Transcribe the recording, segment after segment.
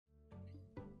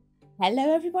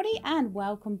Hello everybody and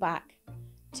welcome back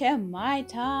to my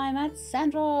time at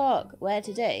Sandrock, where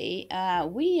today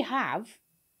we have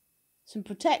some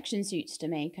protection suits to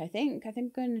make, I think.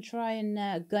 I'm going to try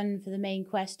and gun for the main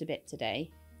quest a bit today.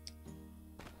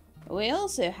 We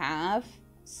also have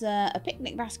a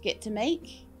picnic basket to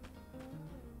make.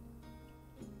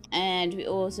 And we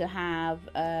also have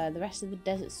the rest of the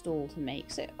desert stall to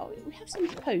make. So we have some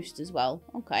post as well.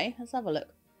 Okay, let's have a look.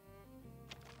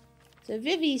 So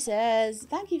Vivi says,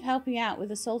 thank you for helping out with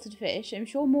the salted fish. I'm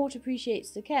sure Mort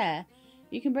appreciates the care.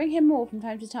 You can bring him more from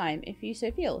time to time if you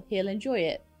so feel. He'll enjoy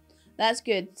it. That's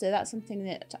good. So that's something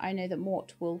that I know that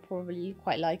Mort will probably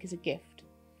quite like as a gift.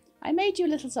 I made you a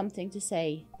little something to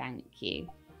say thank you.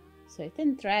 So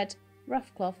thin thread,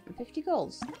 rough cloth, and 50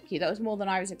 golds. Thank you. That was more than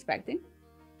I was expecting.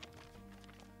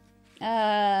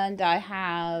 And I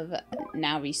have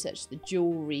now researched the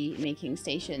jewellery making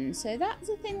station. So that's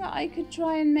a thing that I could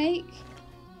try and make.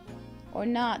 Or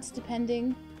not,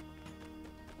 depending.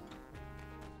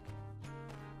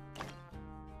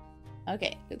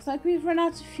 Okay, looks like we've run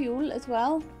out of fuel as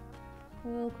well.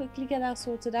 We'll quickly get that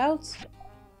sorted out.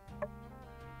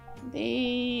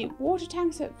 The water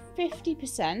tank's at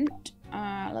 50%. Let's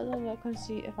have a look and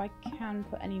see if I can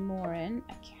put any more in.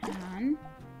 I can.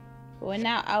 But we're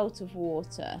now out of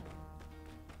water.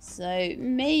 So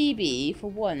maybe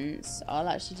for once I'll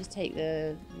actually just take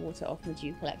the water off my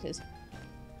dew collectors.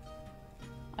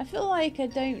 I feel like I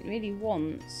don't really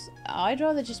want... I'd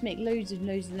rather just make loads and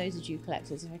loads and loads of dew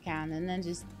collectors if I can, and then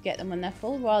just get them when they're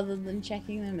full rather than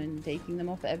checking them and taking them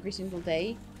off every single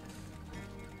day.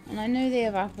 And I know they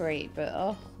evaporate, but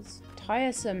oh, it's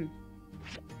tiresome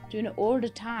doing it all the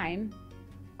time.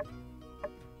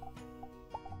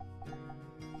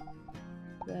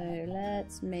 So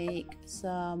let's make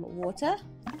some water.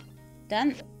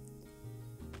 Done.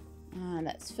 And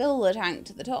let's fill the tank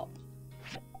to the top.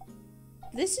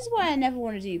 This is why I never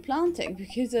want to do planting,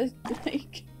 because I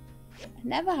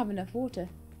never have enough water.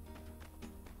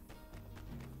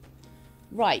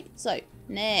 Right, so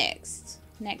next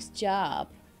job.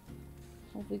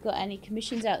 Have we got any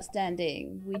commissions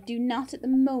outstanding? We do not at the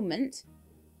moment.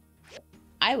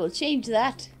 I will change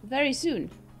that very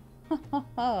soon. Ha ha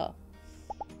ha.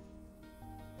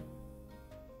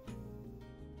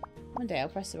 One day I'll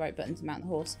press the right button to mount the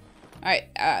horse. Alright,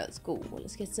 let's go.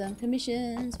 Let's get some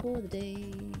commissions for the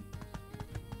day.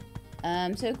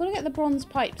 So I've got to get the bronze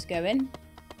pipes going.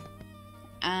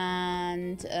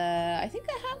 And I think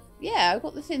I have... Yeah, I've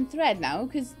got the thin thread now,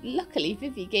 because luckily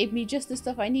Vivi gave me just the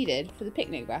stuff I needed for the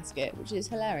picnic basket, which is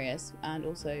hilarious and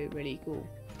also really cool.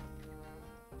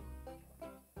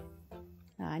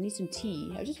 I need some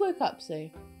tea. I just woke up, so...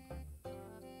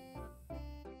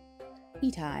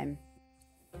 Tea time.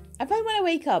 I find when I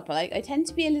wake up, like, I tend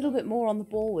to be a little bit more on the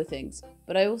ball with things,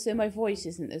 but I also, my voice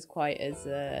isn't as quite as,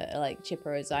 like,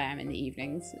 chipper as I am in the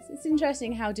evenings. It's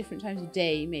interesting how different times of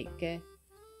day make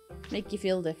you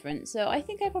feel different. So I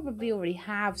think I probably already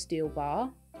have steel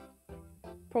bar.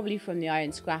 Probably from the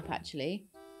iron scrap, actually.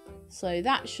 So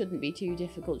that shouldn't be too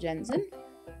difficult, Jensen.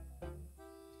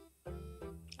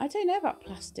 I don't know about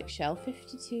plastic shell.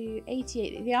 52,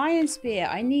 88. The iron spear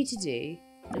I need to do,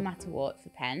 no matter what, for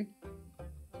pen.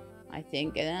 I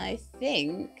think, and I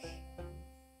think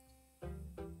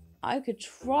I could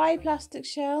try plastic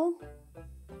shell.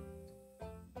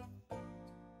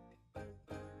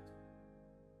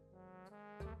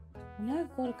 I know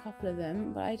I've got a couple of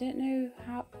them, but I don't know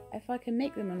if I can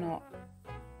make them or not.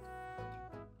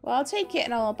 Well, I'll take it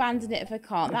and I'll abandon it if I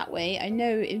can't. That way, I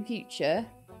know in future.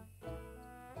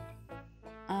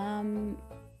 Oh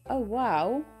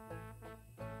wow.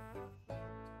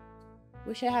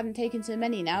 Wish I hadn't taken so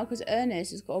many now, because Ernest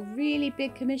has got a really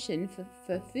big commission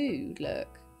for food,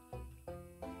 look.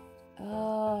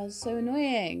 Oh, so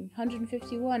annoying.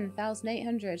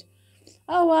 151,800.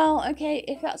 Oh well, okay,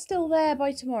 if that's still there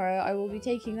by tomorrow, I will be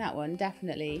taking that one,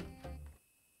 definitely.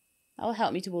 That'll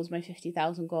help me towards my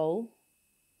 50,000 goal.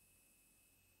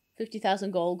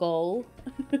 50,000 goal.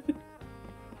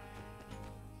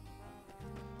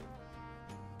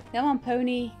 Come on,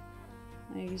 pony.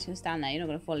 Oh, you're just going to stand there. You're not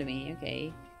going to follow me.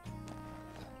 Okay.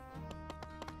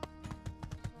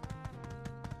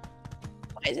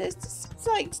 It's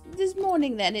like this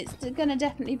morning then. It's going to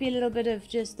definitely be a little bit of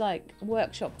just like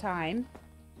workshop time.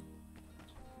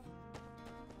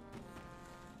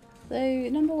 So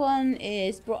number one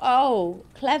is... Oh,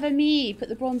 clever me. Put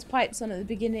the bronze pipes on at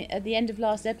the end of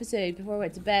last episode before I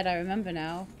went to bed. I remember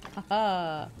now.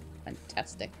 Haha.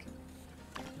 Fantastic.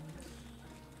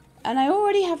 And I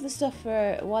already have the stuff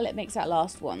for, while it makes that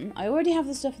last one, I already have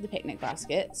the stuff for the picnic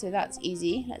basket, so that's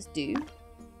easy. Let's do.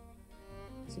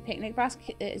 So picnic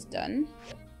basket is done.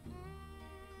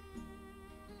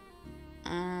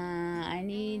 I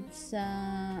need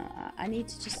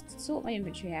to just sort my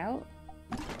inventory out.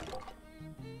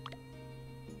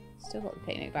 Still got the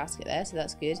picnic basket there, so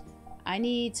that's good. I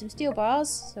need some steel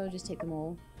bars, so I'll just take them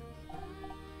all.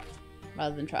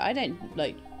 Rather than try. I don't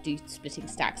like do splitting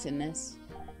stacks in this.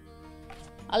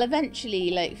 I'll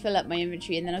eventually like fill up my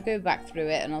inventory and then I'll go back through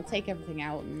it and I'll take everything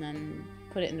out and then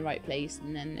put it in the right place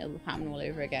and then it'll happen all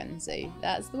over again. So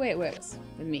that's the way it works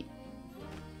with me.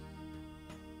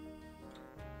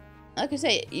 Like I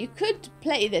say, you could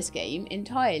play this game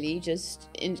entirely just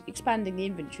in expanding the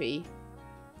inventory.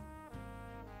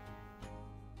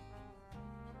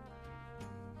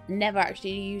 Never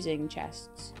actually using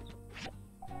chests.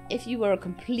 If you were a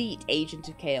complete agent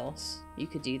of chaos, you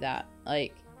could do that.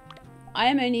 Like, I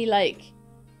am only like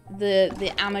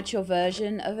the amateur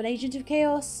version of an agent of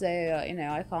chaos, so you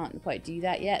know, I can't quite do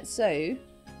that yet. So if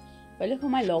I look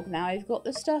on my log now, I've got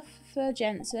the stuff for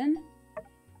Jensen.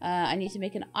 I need to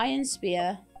make an iron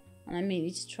spear, and I may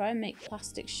need to try and make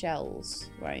plastic shells.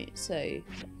 Right, so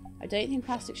I don't think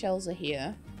plastic shells are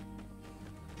here.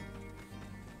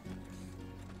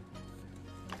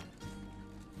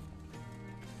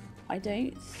 I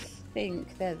don't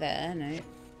think they're there, no.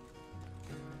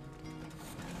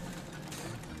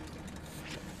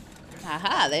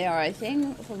 Haha, they are, I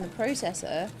think, from the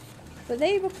processor. But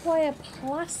they require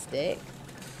plastic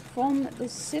from the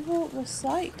civil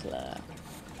recycler.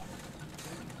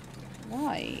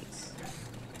 Right.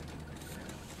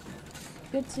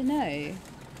 Good to know.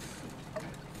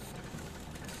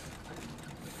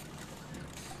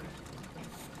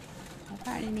 I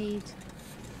apparently need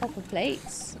copper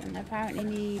plates, and I apparently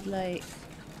need, like,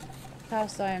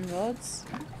 cast iron rods.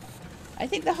 I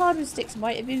think the hardwood sticks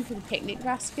might have been for the picnic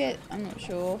basket. I'm not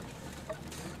sure.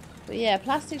 But yeah,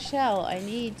 plastic shell. I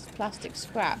need plastic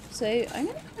scrap. So I'm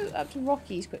going to go up to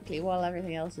Rocky's quickly while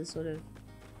everything else is sort of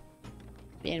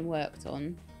being worked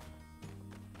on.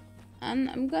 And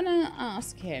I'm going to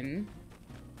ask him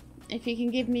if he can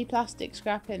give me plastic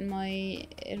scrap in my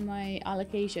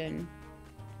allocation.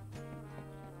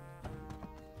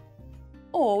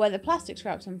 Or whether plastic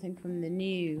scrap's something from the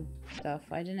new stuff.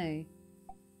 I don't know.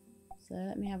 So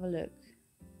let me have a look.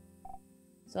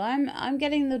 So I'm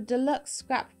getting the deluxe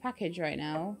scrap package right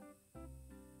now.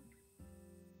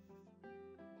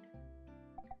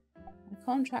 The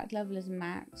contract level is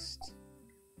maxed.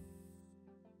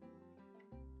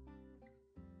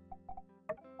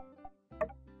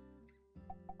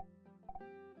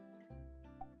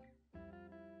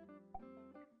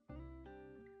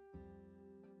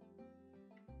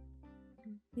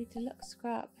 The deluxe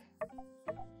scrap.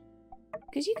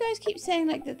 Because you guys keep saying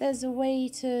like that there's a way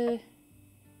to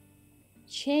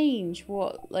change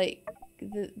what like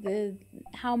the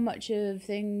how much of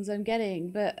things I'm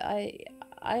getting, but I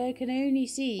can only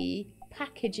see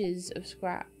packages of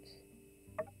scrap.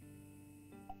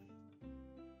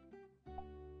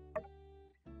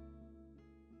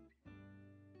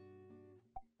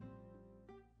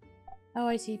 Oh,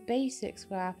 I see. Basic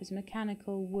scrap is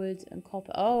mechanical, wood, and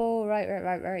copper. Oh,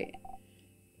 right.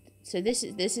 So this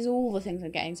is all the things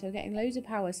I'm getting. So I'm getting loads of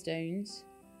power stones.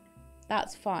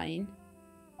 That's fine.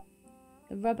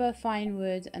 The rubber, fine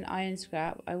wood, and iron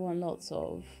scrap I want lots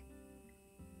of.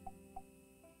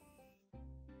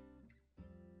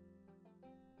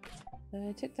 So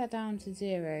I took that down to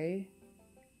 0.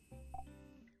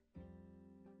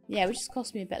 Yeah, which just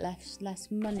cost me a bit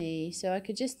less money. So I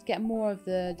could just get more of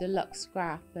the deluxe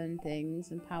scrap and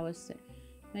things and power stones.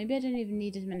 Maybe I don't even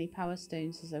need as many power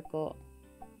stones as I've got.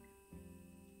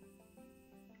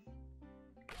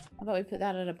 How about we put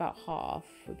that at about half?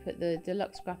 We put the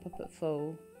deluxe scrap up at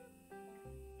full.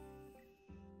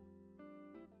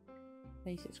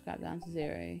 Basic scrap down to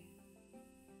 0.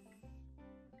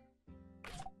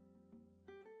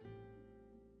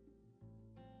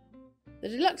 The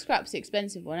deluxe scrap's the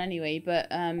expensive one anyway, but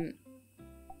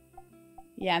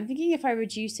yeah, I'm thinking if I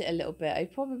reduce it a little bit,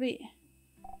 I'd probably,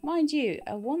 mind you,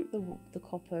 I want the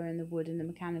copper and the wood and the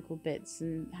mechanical bits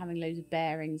and having loads of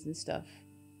bearings and stuff.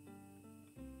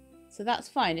 So that's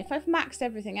fine. If I've maxed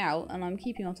everything out and I'm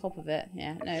keeping on top of it,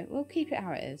 yeah, no, we'll keep it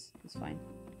how it is. It's fine.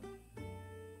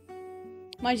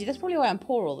 Mind you, that's probably why I'm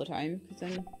poor all the time, because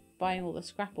I'm buying all the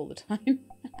scrap all the time.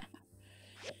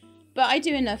 But I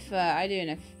do enough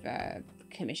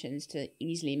commissions to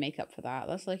easily make up for that.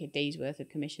 That's like a day's worth of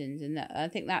commissions, and I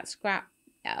think that scrap,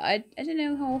 I don't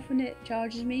know how often it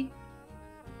charges me.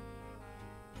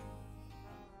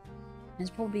 It's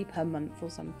probably per month or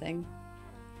something.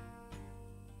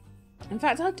 In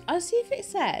fact, I'll see if it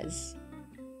says.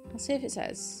 I'll see if it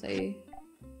says. So,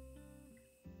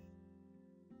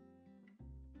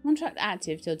 contract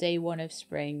active till day 1 of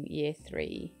spring, year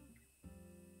 3.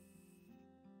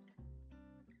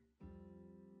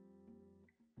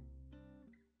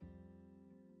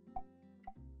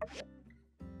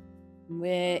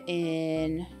 We're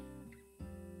in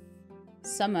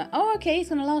summer. Oh, okay, it's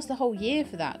going to last the whole year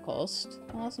for that cost.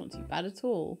 Oh, that's not too bad at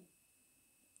all.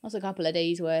 That's a couple of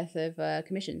days worth of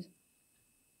commissions.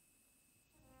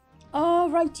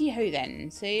 Oh, righty-ho then.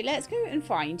 So let's go and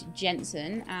find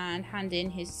Jensen and hand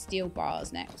in his steel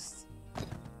bars next.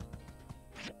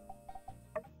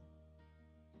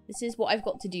 This is what I've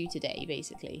got to do today,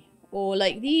 basically. Or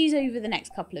like these over the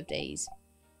next couple of days.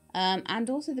 And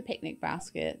also the picnic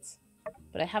baskets.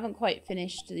 But I haven't quite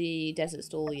finished the desert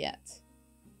stall yet.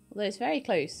 Although it's very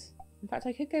close. In fact,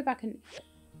 I could go back and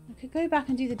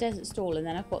do the desert stall, and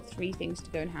then I've got 3 things to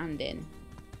go and hand in.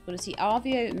 I've got to see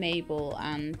Arvio, Mabel,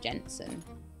 and Jensen.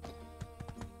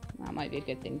 That might be a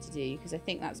good thing to do, because I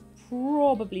think that's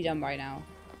probably done by now.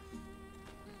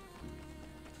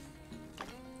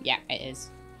 Yeah, it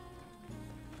is.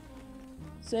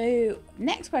 So,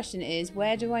 next question is,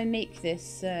 where do I make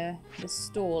this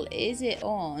stall? Is it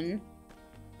on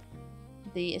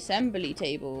the assembly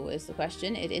table is the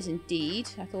question. It is indeed.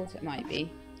 I thought it might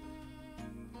be.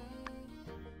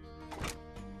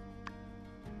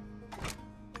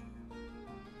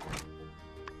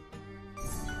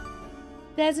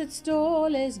 Desert stall,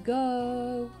 let's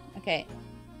go. Okay.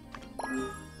 So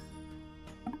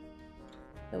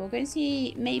we're going to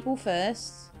see Mabel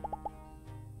first.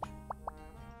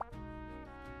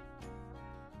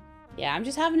 Yeah, I'm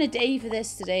just having a day for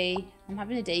this today. I'm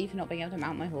having a day for not being able to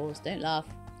mount my horse. Don't laugh.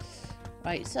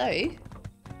 Right, so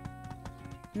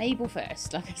Mabel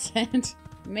first, like I said.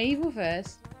 Mabel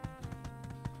first.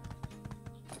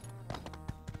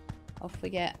 Off we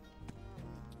get.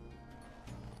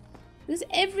 There's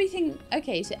everything.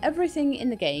 Okay, so everything in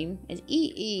the game is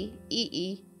E.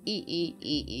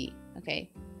 Okay.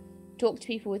 Talk to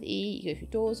people with E. You go through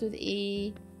doors with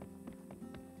E.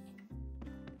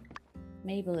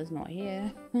 Mabel is not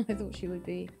here. I thought she would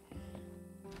be.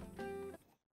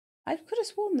 I could have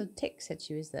sworn the tick said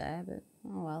she was there, but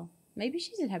oh well. Maybe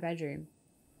she's in her bedroom.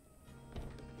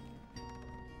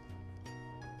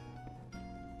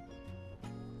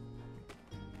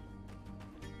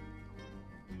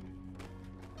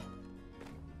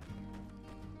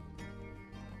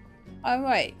 Oh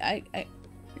right,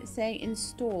 it's saying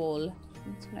install.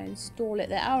 Let's gonna install it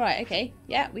there. Alright, okay.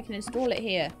 Yeah, we can install it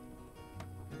here.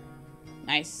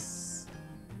 Nice.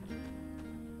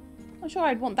 Not sure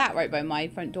I'd want that right by my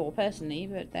front door personally,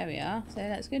 but there we are. So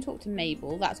let's go talk to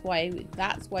Mabel. That's why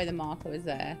the marker was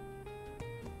there.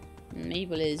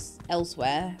 Mabel is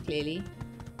elsewhere, clearly.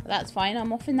 But that's fine.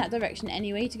 I'm off in that direction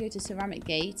anyway to go to Ceramic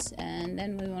Gate, and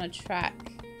then we want to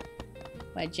track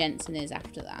where Jensen is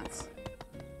after that.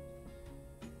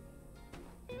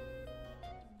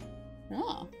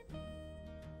 Oh.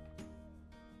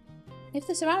 If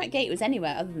the Ceramic Gate was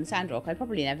anywhere other than Sandrock, I'd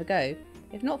probably never go.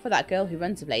 If not for that girl who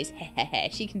runs the place,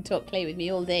 she can talk clay with me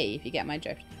all day, if you get my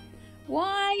drift.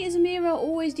 Why is Amira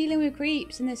always dealing with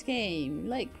creeps in this game?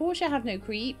 Like, Portia have no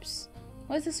creeps.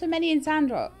 Why is there so many in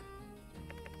Sandrock?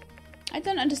 I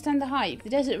don't understand the hype. The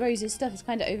Desert Roses stuff is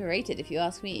kind of overrated, if you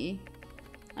ask me.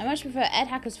 I much prefer Ed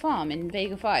Hacker's farm in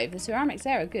Vega 5. The ceramics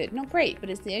there are good. Not great, but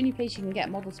it's the only place you can get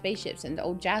model spaceships and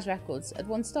old jazz records at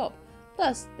one stop.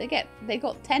 Plus, they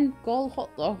got 10 gold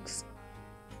hot dogs.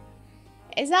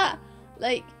 Is that,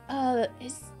 like,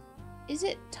 is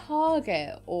it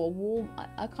Target or Walmart?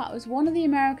 I can't, it was one of the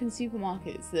American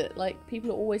supermarkets that, like, people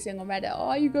are always saying on Reddit,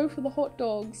 oh, you go for the hot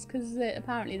dogs, because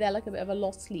apparently they're, like, a bit of a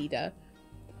loss leader.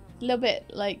 A little bit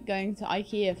like going to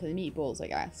IKEA for the meatballs, I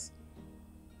guess.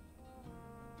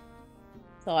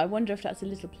 So I wonder if that's a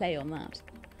little play on that.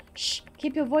 Shh!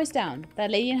 Keep your voice down.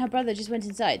 That lady and her brother just went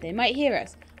inside. They might hear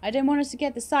us. I don't want us to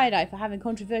get the side-eye for having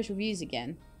controversial views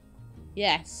again.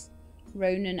 Yes.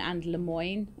 Ronan and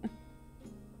Lemoyne.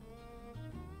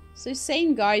 So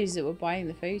same guys that were buying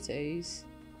the photos.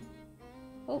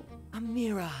 Oh.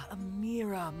 Amira,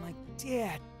 my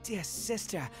dear, dear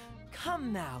sister.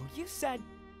 Come now, you said...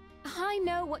 I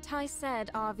know what I said,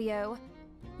 Arvio.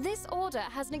 This order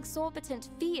has an exorbitant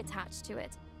fee attached to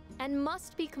it, and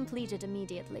must be completed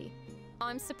immediately.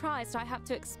 I'm surprised I have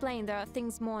to explain there are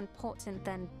things more important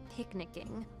than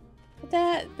picnicking.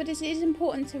 But it is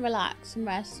important to relax and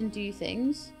rest and do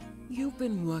things. You've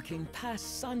been working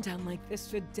past sundown like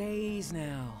this for days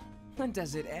now. When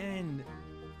does it end?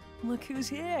 Look who's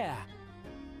here.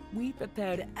 We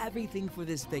prepared everything for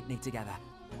this picnic together.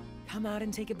 Come out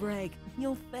and take a break.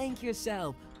 You'll thank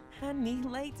yourself and me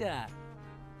later.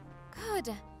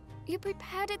 Good. You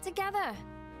prepared it together.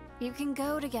 You can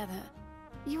go together.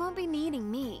 You won't be needing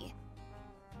me.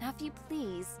 Now, if you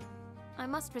please, I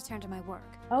must return to my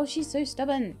work. Oh, she's so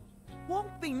stubborn.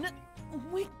 Won't be.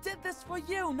 We did this for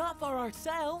you, not for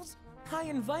ourselves. I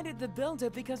invited the builder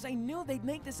because I knew they'd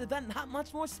make this event that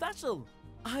much more special.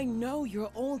 I know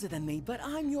you're older than me, but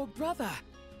I'm your brother.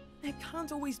 It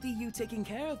can't always be you taking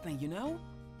care of me, you know?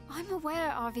 I'm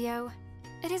aware, Arvio.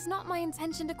 It is not my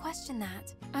intention to question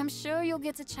that. I'm sure you'll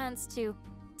get a chance to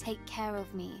take care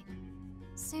of me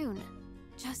soon.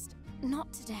 Just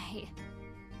not today.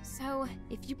 So,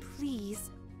 if you please...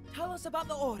 Tell us about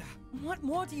the order. What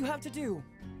more do you have to do?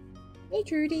 Hey,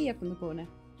 Trudy, up in the corner.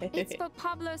 It's for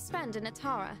Pablo Spend in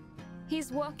Atara.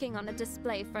 He's working on a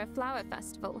display for a flower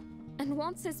festival and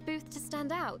wants his booth to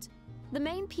stand out. The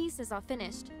main pieces are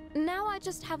finished. Now I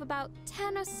just have about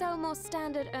 10 or so more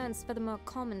standard urns for the more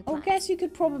common I plants. guess you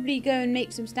could probably go and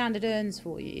make some standard urns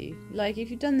for you. Like,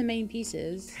 if you've done the main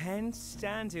pieces. 10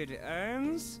 standard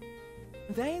urns?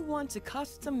 They want to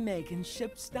custom make and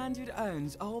ship standard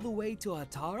urns all the way to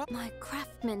Atara? My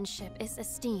craftsmanship is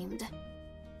esteemed.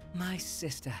 My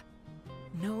sister,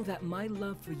 know that my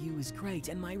love for you is great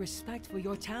and my respect for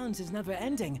your talents is never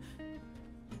ending.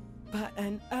 But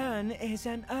an urn is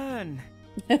an urn.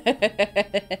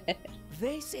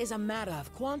 This is a matter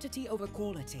of quantity over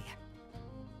quality.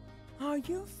 Are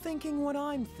you thinking what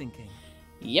I'm thinking?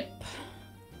 Yep.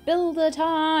 Builder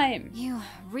time! You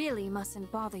really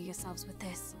mustn't bother yourselves with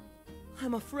this.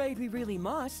 I'm afraid we really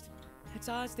must. It's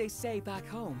as they say back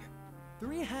home.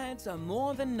 3 heads are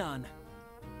more than none.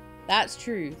 That's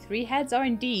true. 3 heads are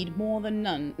indeed more than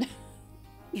none.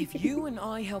 If you and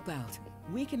I help out,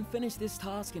 we can finish this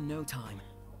task in no time.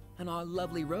 And our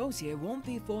lovely Rose here won't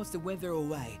be forced to wither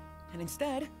away. And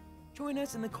instead, join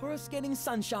us in the coruscating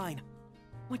sunshine.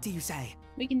 What do you say?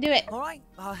 We can do it. Alright,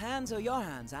 our hands are your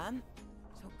hands, Anne.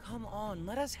 So come on,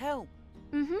 let us help.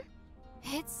 Mm-hmm.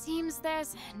 It seems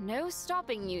there's no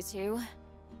stopping you two.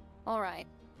 Alright.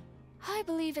 I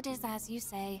believe it is as you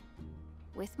say.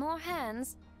 With more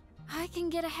hands, I can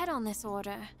get ahead on this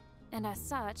order. And as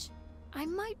such, I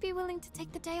might be willing to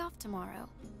take the day off tomorrow.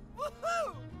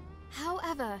 Woohoo!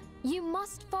 However, you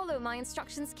must follow my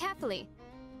instructions carefully.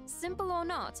 Simple or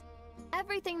not,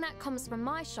 everything that comes from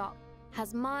my shop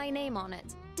has my name on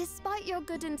it. Despite your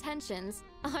good intentions,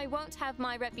 I won't have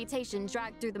my reputation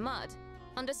dragged through the mud.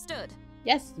 Understood?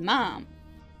 Yes, Mom.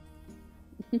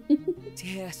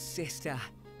 Dear sister,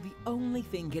 the only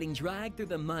thing getting dragged through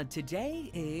the mud today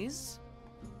is...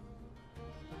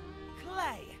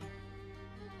 clay.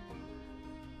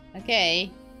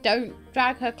 Okay. Don't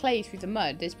drag her clay through the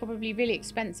mud. It's probably really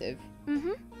expensive.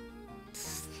 Mm-hmm.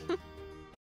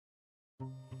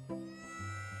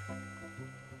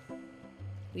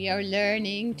 We are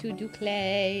learning to do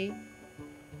clay.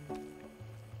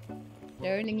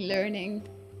 Learning.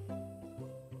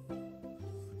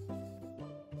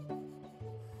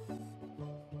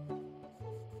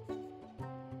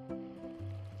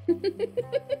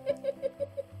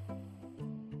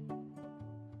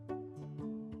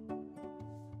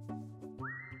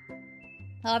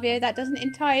 Harvio, that doesn't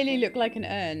entirely look like an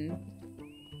urn.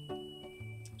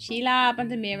 Sheila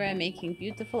and the mirror making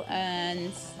beautiful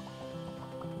urns.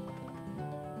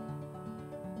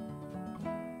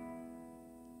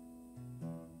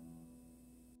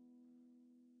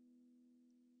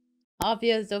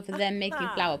 Harvio's over there making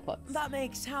flower pots. That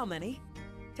makes how many?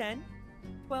 10?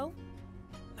 12?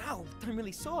 Ow, I'm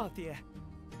really sore up here.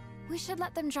 We should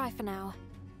let them dry for now.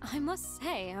 I must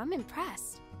say, I'm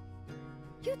impressed.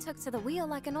 You took to the wheel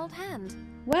like an old hand.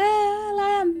 Well, I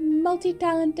am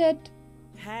multi-talented.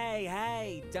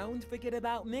 Hey, don't forget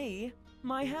about me.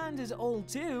 My hand is old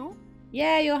too.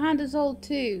 Yeah, your hand is old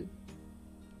too.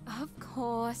 Of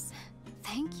course.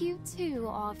 Thank you too,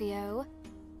 Arvio.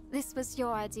 This was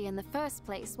your idea in the first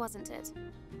place, wasn't it?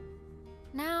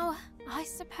 Now, I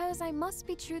suppose I must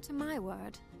be true to my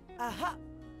word. Aha!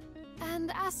 And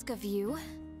ask of you,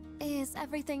 is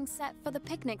everything set for the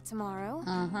picnic tomorrow?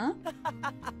 Uh-huh.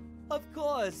 Of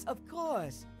course.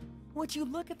 Would you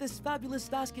look at this fabulous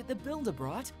basket the builder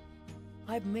brought?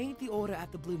 I've made the order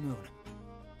at the Blue Moon.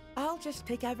 I'll just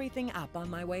pick everything up on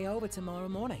my way over tomorrow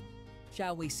morning.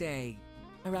 Shall we say,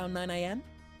 around 9 AM?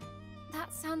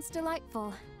 That sounds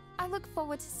delightful. I look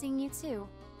forward to seeing you too.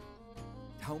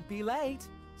 Don't be late.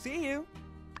 See you.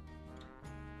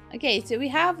 Okay, so we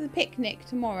have the picnic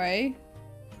tomorrow.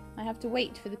 I have to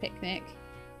wait for the picnic.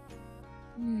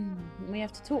 We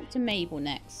have to talk to Mabel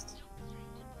next.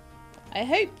 I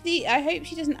hope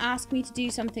she doesn't ask me to do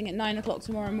something at 9 o'clock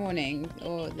tomorrow morning,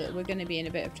 or that we're going to be in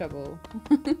a bit of trouble.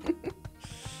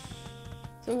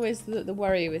 It's always the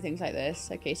worry with things like this.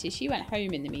 Okay, so she went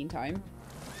home in the meantime,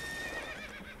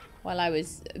 while I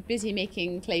was busy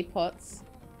making clay pots.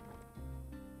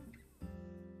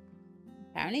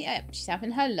 Apparently, she's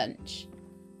having her lunch.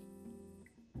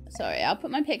 Sorry, I'll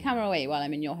put my pick hammer away while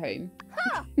I'm in your home.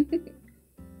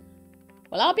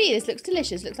 Well, I'll be. This looks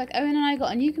delicious. Looks like Owen and I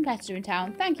got a new competitor in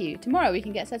town. Thank you. Tomorrow we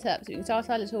can get set up so we can start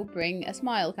our little Bring a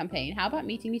Smile campaign. How about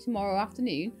meeting me tomorrow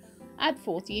afternoon at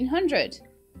 1400?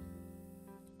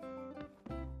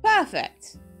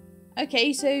 Perfect.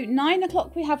 Okay, so 9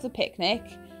 o'clock we have the picnic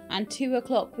and 2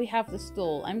 o'clock we have the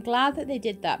stall. I'm glad that they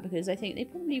did that because I think they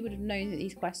probably would have known that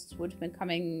these quests would have been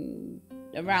coming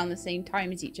around the same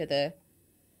time as each other.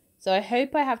 So I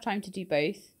hope I have time to do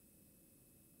both.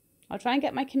 I'll try and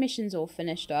get my commissions all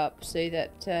finished up so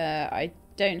that I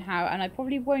don't have... And I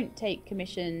probably won't take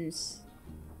commissions...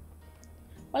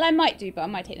 Well, I might do, but I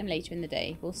might take them later in the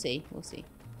day. We'll see. We'll see.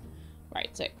 Right,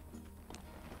 so... I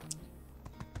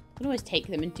can always take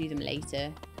them and do them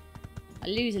later. I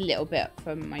lose a little bit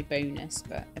from my bonus,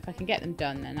 but if I can get them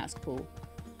done, then that's cool.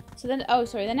 So then... Oh,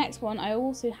 sorry. The next one, I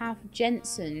also have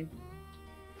Jensen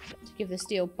to give the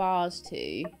steel bars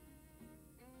to.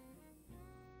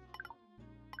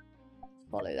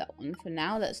 Follow that one for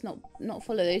now. Let's not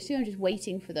follow those two. I'm just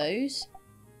waiting for those.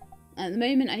 At the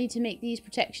moment, I need to make these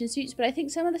protection suits, but I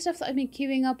think some of the stuff that I've been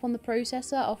queuing up on the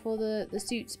processor are for the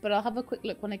suits, but I'll have a quick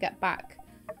look when I get back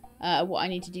at what I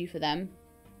need to do for them.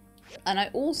 And I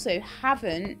also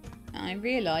haven't, I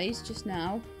realised just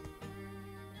now,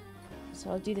 so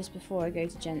I'll do this before I go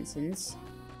to Jensen's.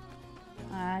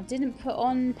 I didn't put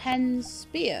on Pen's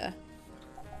spear.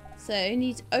 So it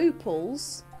needs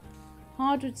opals,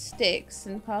 hardwood sticks,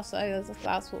 and cast iron.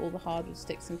 That's what all the hardwood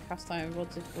sticks and cast iron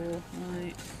rods are for.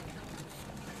 Right.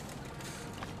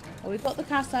 Well, we've got the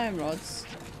cast iron rods.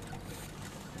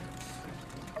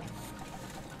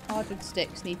 Hardwood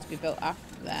sticks need to be built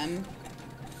after them.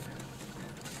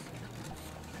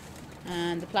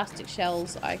 And the plastic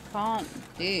shells I can't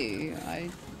do.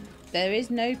 There is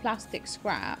no plastic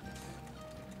scrap.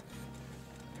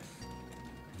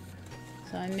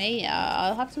 So I may,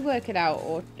 I'll have to work it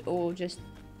out, or just,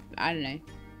 I don't know.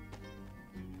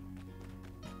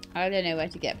 I don't know where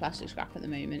to get plastic scrap at the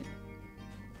moment.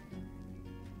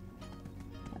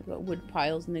 I've got wood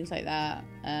piles and things like that,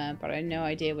 but I have no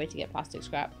idea where to get plastic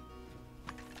scrap.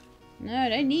 No, I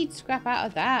don't need scrap out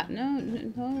of that.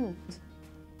 No.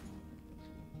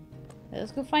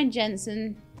 Let's go find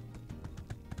Jensen.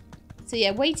 So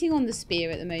yeah, waiting on the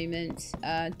spear at the moment.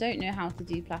 Don't know how to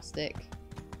do plastic.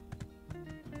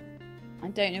 I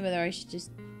don't know whether I should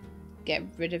just get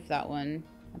rid of that one,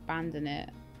 abandon it.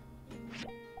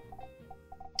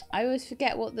 I always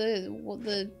forget what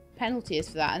the penalty is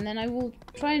for that, and then I will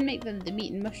try and make them the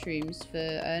meat and mushrooms for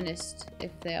Ernest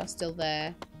if they are still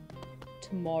there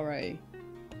tomorrow.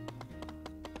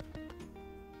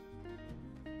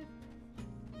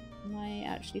 Am I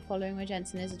actually following where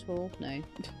Jensen is at all? No. I'm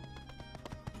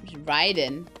just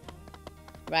riding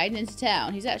into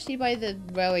town. He's actually by the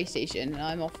railway station and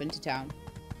I'm off into town.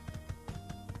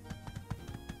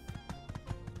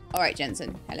 Alright,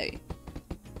 Jensen. Hello.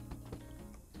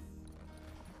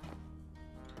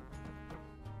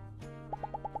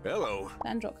 Hello.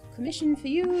 Sandrock, commission for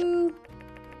you.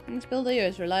 This builder, you're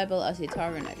as reliable as the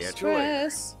Taran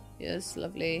Express. Yes,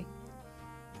 lovely.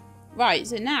 Right,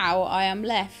 so now I am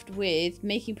left with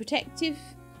making protective...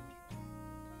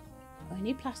 I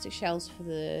need plastic shells for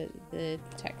the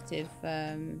protective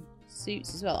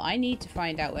suits as well. I need to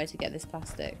find out where to get this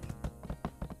plastic.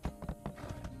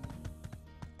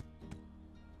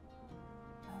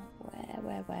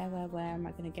 Where am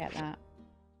I going to get that?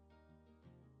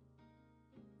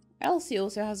 Elsie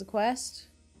also has a quest.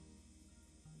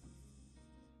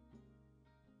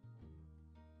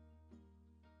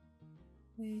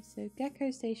 Okay, so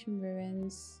Gecko Station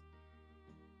Ruins,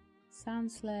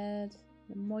 Sand Sled,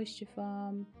 the Moisture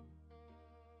Farm,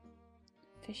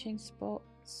 Fishing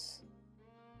Spots.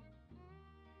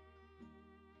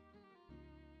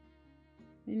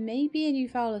 Maybe a new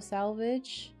Fowler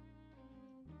Salvage.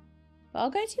 But I'll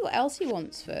go and see what Elsie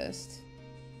wants first.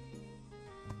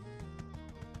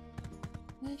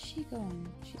 Where's she gone?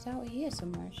 She's out here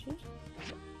somewhere, is she?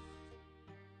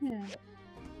 Yeah.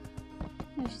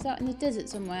 No, she's out in the desert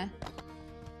somewhere.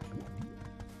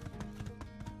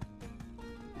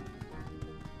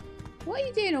 What are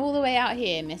you doing all the way out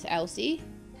here, Miss Elsie?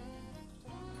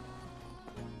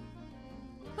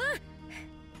 Ah!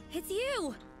 It's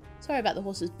you! Sorry about the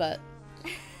horse's butt.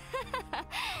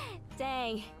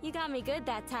 Dang, you got me good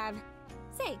that time.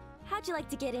 Say, how'd you like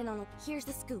to get in on... Here's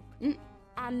the scoop.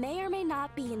 I may or may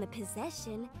not be in the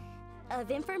possession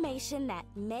of information that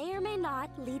may or may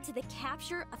not lead to the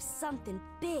capture of something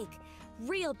big,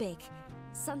 real big.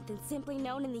 Something simply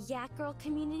known in the Yak Girl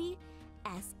community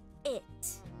as it.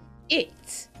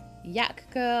 It. Yak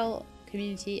Girl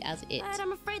community as it. But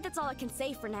I'm afraid that's all I can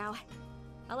say for now.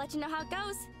 I'll let you know how it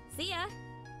goes. See ya!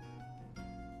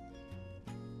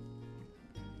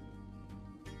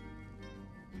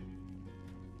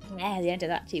 Yeah, the end of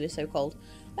that tea was so cold.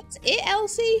 That's it,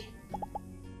 Elsie?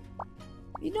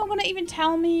 You're not gonna even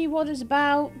tell me what it's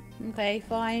about? Okay,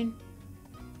 fine.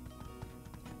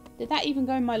 Did that even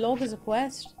go in my log as a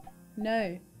quest?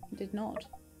 No, it did not.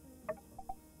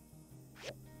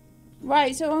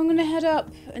 Right, so I'm gonna head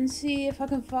up and see if I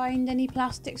can find any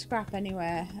plastic scrap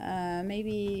anywhere.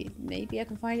 Maybe I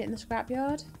can find it in the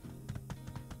scrapyard.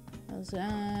 That's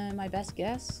my best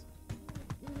guess.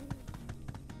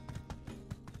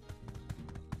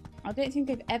 I don't think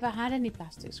they've ever had any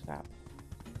plastic scrap.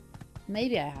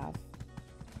 Maybe I have.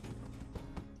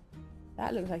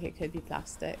 That looks like it could be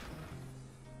plastic.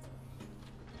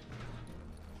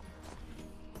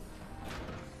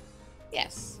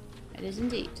 Yes, it is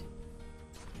indeed.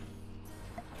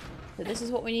 So this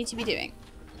is what we need to be doing.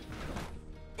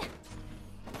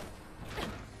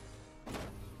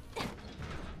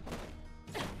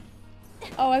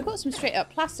 Oh, I got some straight up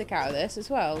plastic out of this as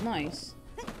well. Nice.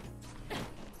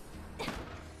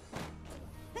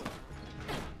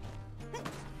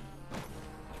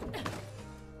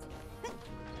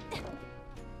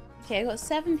 Okay, I got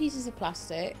 7 pieces of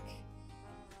plastic.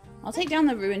 I'll take down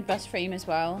the ruined bus frame as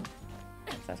well.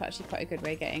 That's actually quite a good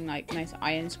way of getting like nice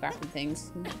iron scrap and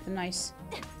things. Nice.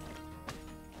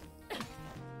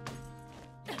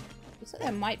 Looks like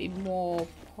there might be more,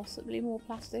 possibly more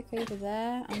plastic over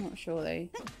there. I'm not sure though.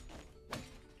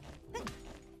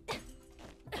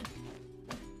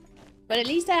 But at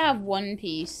least I have 1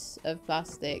 piece of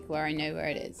plastic where I know where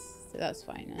it is. So that's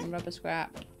fine. And rubber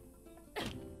scrap.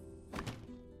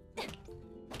 I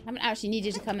haven't actually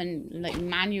needed to come and like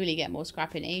manually get more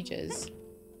scrap in ages.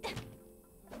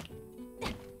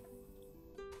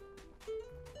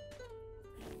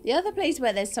 The other place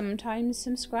where there's sometimes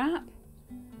some scrap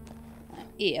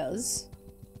is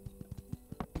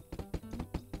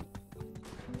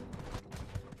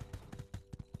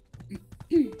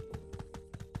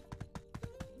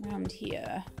around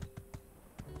here.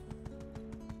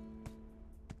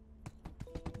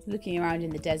 Looking around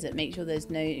in the desert, make sure there's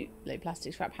no like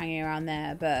plastic scrap hanging around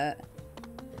there, but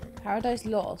Paradise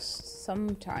Lost,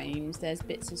 sometimes there's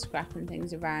bits of scrap and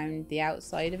things around the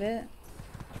outside of it.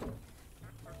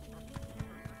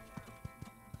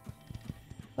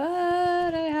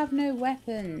 But I have no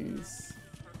weapons.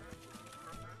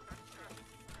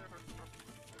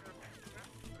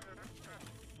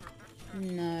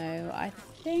 No, I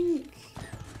think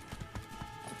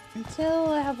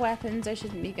until I have weapons, I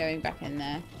shouldn't be going back in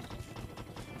there.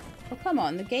 Oh, come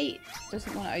on. The gate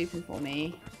doesn't want to open for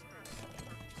me.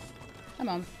 Come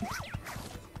on.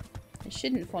 It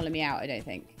shouldn't follow me out, I don't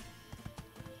think.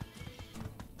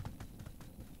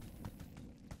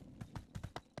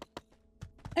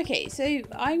 Okay, so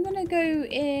I'm going to go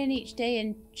in each day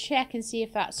and check and see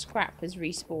if that scrap has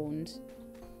respawned.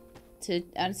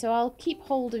 And so I'll keep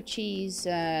hold of cheese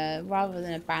rather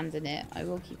than abandon it. I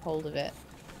will keep hold of it.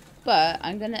 But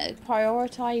I'm going to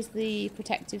prioritise the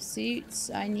protective suits.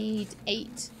 I need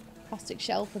 8 plastic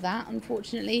shell for that,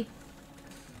 unfortunately.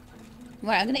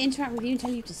 Right, I'm going to interact with you and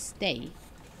tell you to stay.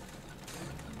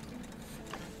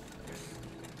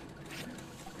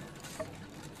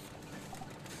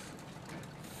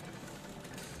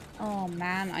 Oh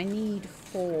man, I need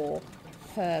 4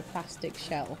 per plastic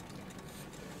shell.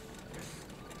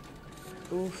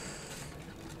 Oof.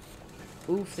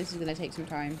 Oof, this is going to take some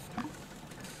time.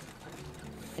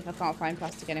 If I can't find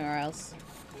plastic anywhere else.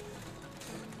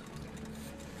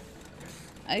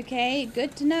 Okay,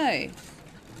 good to know.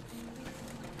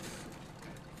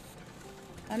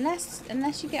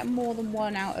 Unless you get more than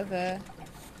 1 out of a...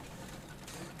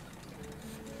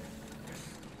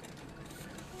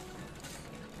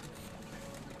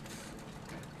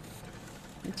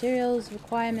 Materials,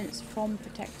 requirements from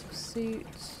protective suit.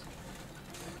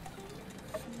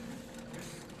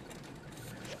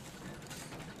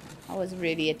 That was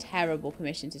really a terrible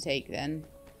commission to take then.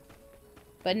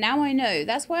 But now I know.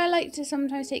 That's why I like to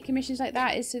sometimes take commissions like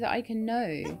that, is so that I can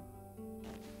know.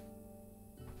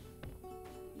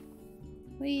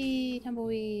 Wee,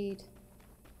 tumbleweed.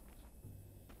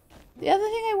 The other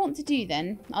thing I want to do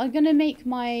then, I'm going to make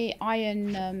my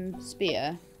iron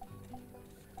spear.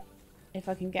 If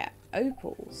I can get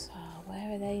opals. Oh,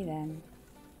 where are they then?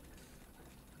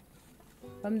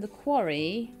 From the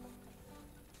quarry.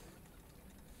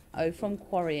 Oh, from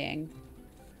quarrying.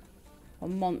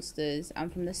 From monsters.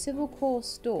 And from the Civil Core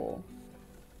store.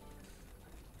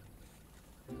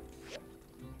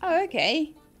 Oh,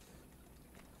 okay.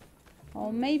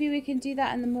 Well, maybe we can do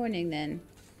that in the morning then.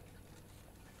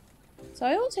 So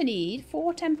I also need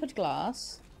 4 tempered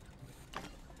glass.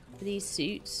 For these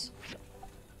suits.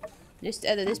 Just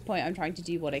at this point, I'm trying to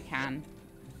do what I can.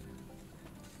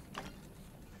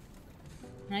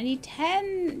 I need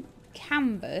 10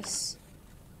 canvas.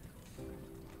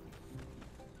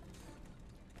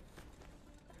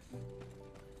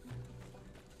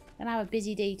 Gonna have a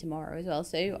busy day tomorrow as well,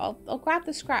 so I'll grab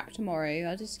the scrap tomorrow.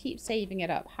 I'll just keep saving it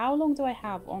up. How long do I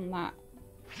have on that?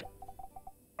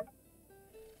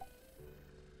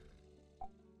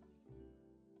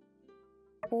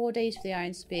 Four days for the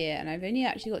iron spear, and I've only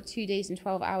actually got 2 days and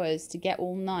 12 hours to get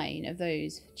all 9 of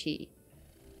those for chi.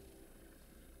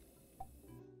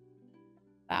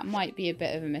 That might be a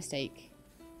bit of a mistake.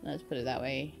 Let's put it that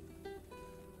way.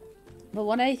 But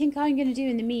what I think I'm going to do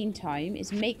in the meantime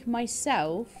is make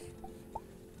myself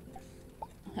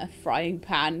a frying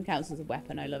pan. Counts as a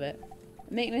weapon. I love it.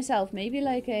 Make myself maybe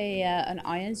like a an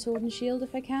iron sword and shield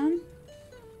if I can.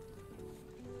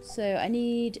 So I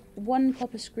need 1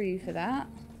 copper screw for that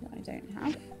I don't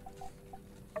have.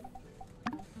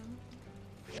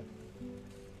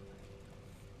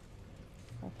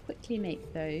 I'll quickly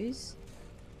make those.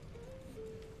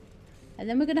 And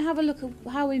then we're going to have a look at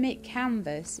how we make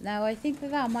canvas. Now I think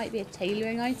that might be a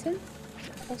tailoring item,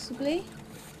 possibly.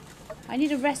 I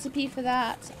need a recipe for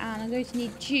that, and I'm going to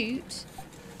need jute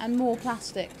and more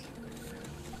plastic.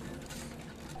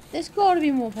 There's got to be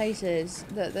more places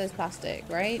that there's plastic,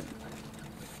 right?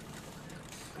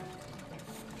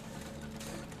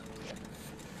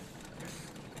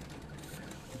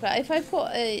 But if I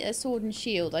put a sword and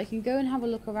shield, I can go and have a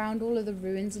look around all of the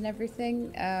ruins and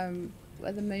everything.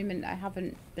 At the moment, I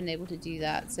haven't been able to do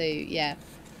that. So, yeah.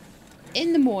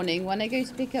 In the morning, when I go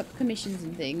to pick up commissions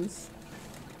and things,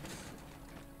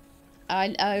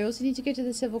 I also need to go to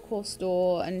the Civil Core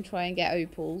store and try and get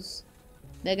opals.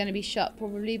 They're going to be shut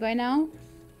probably by now.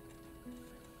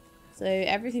 So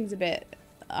everything's a bit...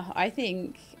 I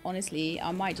think, honestly,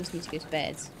 I might just need to go to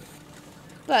bed.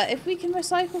 But if we can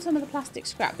recycle some of the plastic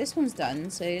scrap... This one's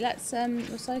done, so let's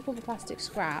recycle the plastic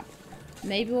scrap.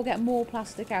 Maybe we'll get more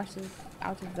plastic out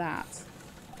of that.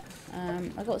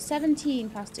 I got 17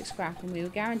 plastic scrap, and we were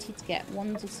guaranteed to get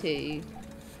 1 to 2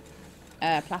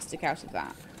 plastic out of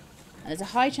that. And there's a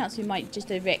high chance we might just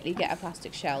directly get a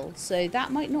plastic shell. So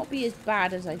that might not be as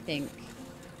bad as I think.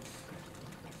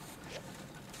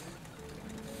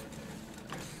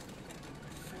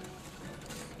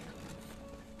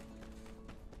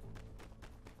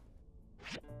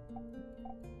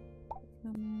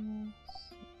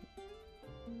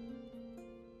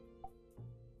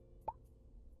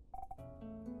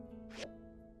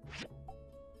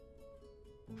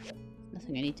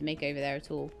 Nothing I need to make over there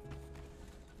at all.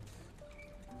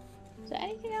 So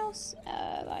anything else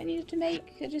that I needed to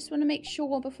make? I just want to make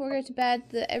sure before I go to bed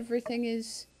that everything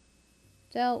is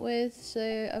dealt with.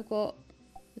 So I've got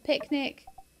the picnic.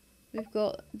 We've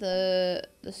got the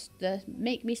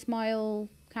Make Me Smile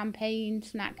campaign,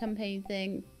 snack campaign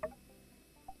thing.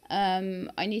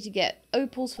 I need to get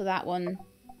opals for that one.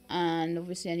 And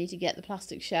obviously I need to get the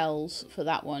plastic shells for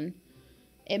that one.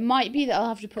 It might be that I'll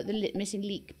have to put the missing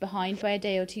leak behind by a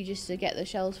day or two just to get the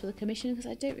shells for the commission, because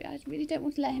I really don't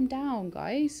want to let him down,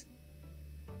 guys.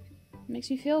 It makes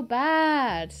me feel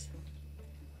bad.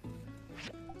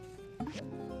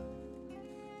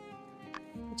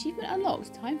 Achievement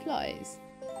unlocked. Time flies.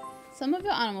 Some of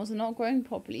your animals are not growing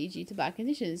properly due to bad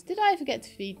conditions. Did I forget to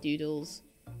feed Doodles?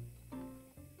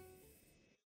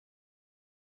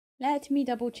 Let me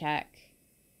double check.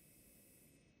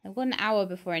 I've got an hour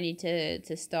before I need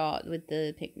to start with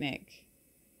the picnic.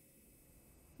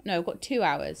 No, I've got 2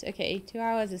 hours. Okay, 2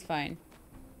 hours is fine.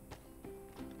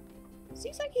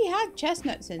 Seems like he had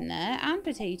chestnuts in there and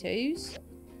potatoes.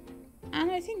 And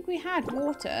I think we had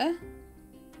water.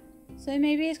 So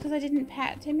maybe it's because I didn't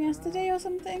pet him yesterday or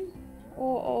something.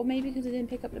 Or maybe because I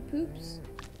didn't pick up the poops.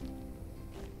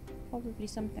 Probably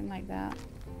something like that.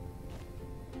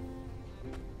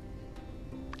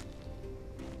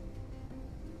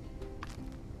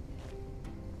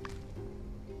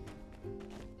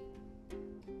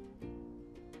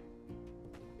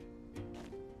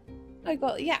 I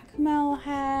got yakmel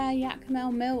hair,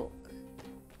 yakmel milk.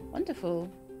 Wonderful.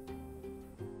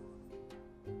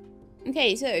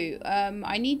 Okay, so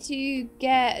I need to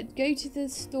go to the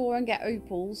store and get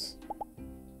opals.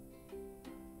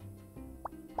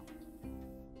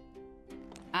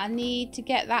 I need to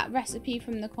get that recipe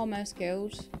from the Commerce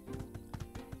Guild.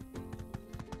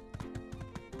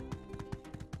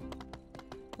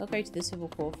 I'll go to the Civil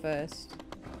Core first.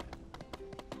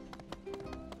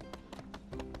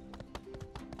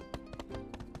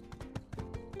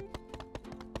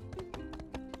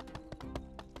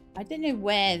 I don't know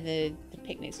where the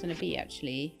picnic's going to be,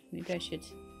 actually. Maybe I should...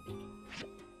 So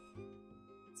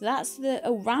that's the...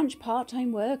 Oh, ranch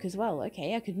part-time work as well.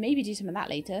 Okay, I could maybe do some of that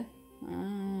later.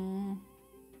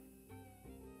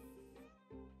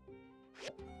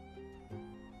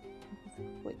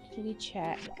 quickly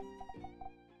check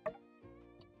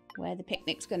where the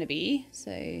picnic's going to be.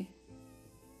 So,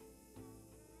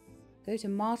 go to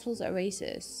Martel's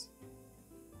Oasis.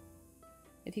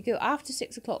 If you go after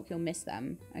 6 o'clock, you'll miss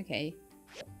them. Okay.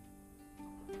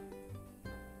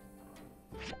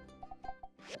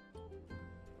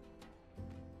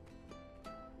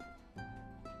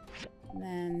 And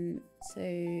then,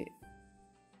 so...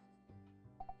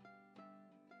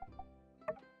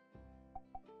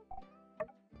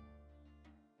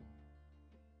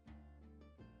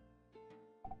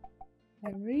 I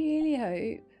really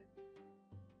hope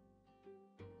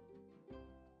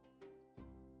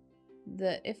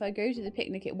that if I go to the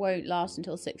picnic, it won't last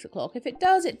until 6 o'clock. If it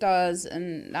does, it does,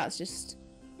 and that's just...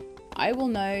 I will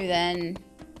know then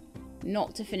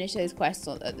not to finish those quests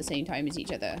at the same time as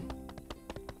each other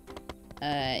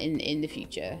in the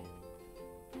future.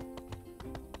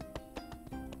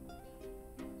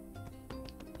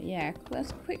 But yeah,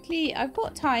 let's quickly... I've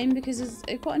got time because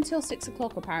I've got until 6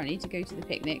 o'clock apparently to go to the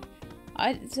picnic.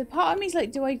 So part of me is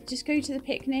like, do I just go to the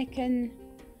picnic and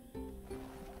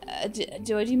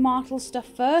do I do Martel stuff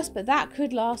first? But that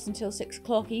could last until 6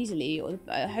 o'clock easily, or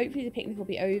hopefully the picnic will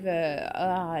be over.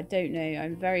 I don't know.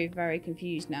 I'm very, very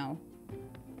confused now.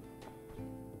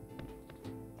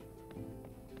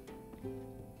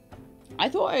 I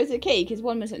thought it was okay because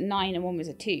one was at 9 and one was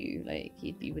at 2. Like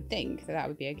you would think that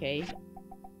would be okay.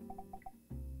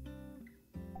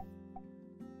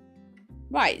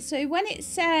 Right, so when it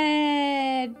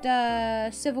said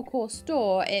Civil Core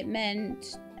store, it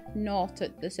meant not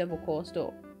at the Civil Core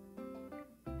store.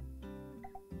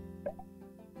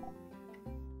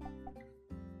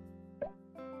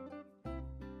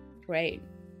 Great.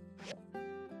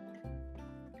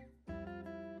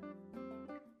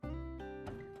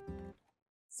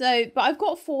 So, but I've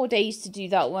got 4 days to do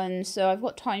that one, so I've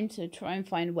got time to try and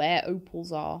find where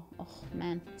opals are. Oh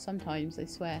man, sometimes I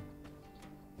swear.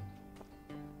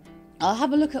 I'll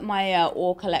have a look at my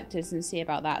ore collectors and see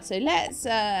about that. So let's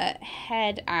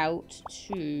head out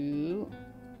to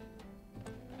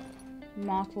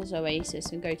Martel's Oasis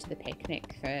and go to the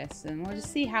picnic first. And we'll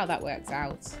just see how that works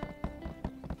out.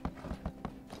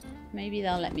 Maybe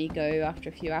they'll let me go after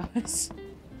a few hours.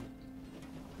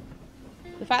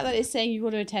 The fact that it's saying you've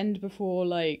got to attend before,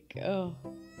 like, oh.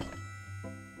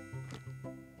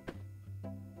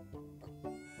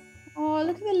 Oh,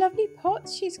 look at the lovely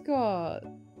pots she's got.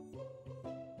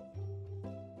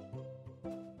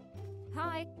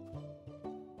 Hi.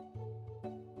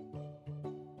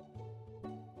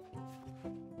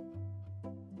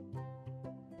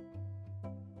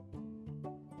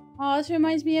 Oh, this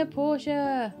reminds me of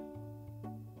Portia.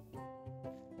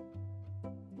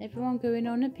 Everyone going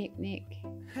on a picnic.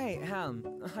 Hey, Ham,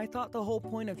 I thought the whole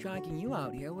point of dragging you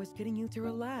out here was getting you to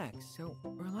relax, so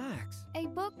relax. A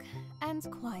book and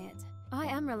quiet. I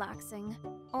am relaxing.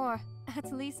 Or,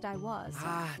 at least I was.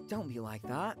 Ah, don't be like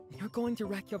that. You're going to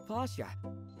wreck your posture.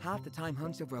 Half the time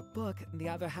hunched over a book, the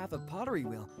other half a pottery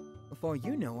wheel. Before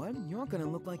you know it, you're gonna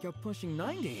look like you're pushing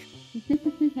 90.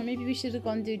 Maybe we should have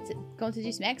gone to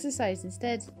do some exercise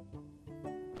instead.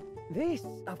 This,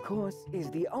 of course, is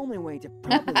the only way to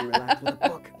properly relax with a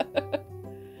book.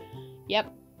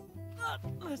 Yep.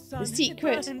 The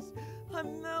secret.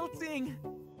 I'm melting.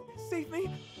 Save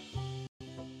me.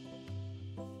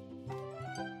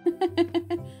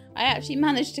 I actually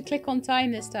managed to click on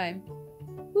time this time.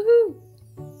 Woohoo!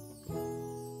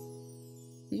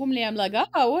 Normally I'm like,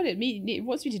 oh, what it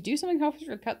wants me to do something halfway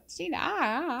through a cutscene.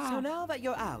 So now that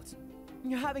you're out,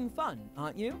 you're having fun,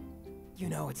 aren't you? You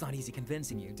know it's not easy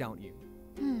convincing you, don't you?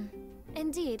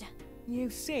 Indeed. You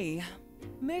see,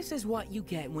 this is what you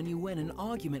get when you win an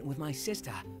argument with my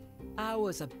sister.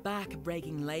 Hours of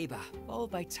back-breaking labor,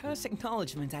 followed by terse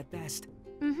acknowledgement at best.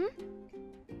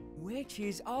 Which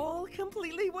is all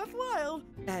completely worthwhile.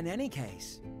 In any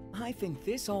case, I think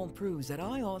this all proves that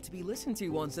I ought to be listened to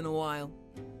once in a while.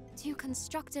 To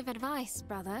constructive advice,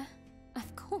 brother.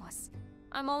 Of course.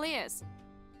 I'm all ears.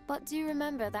 But do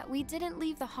remember that we didn't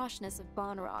leave the harshness of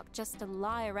Sandrock just to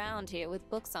lie around here with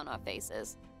books on our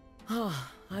faces.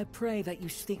 I pray that you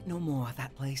speak no more of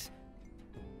that place.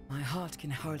 My heart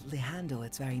can hardly handle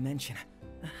its very mention.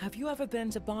 Have you ever been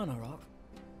to Sandrock?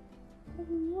 I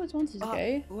always wanted to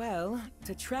go. Well,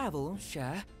 to travel,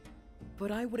 sure.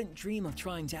 But I wouldn't dream of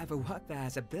trying to ever work there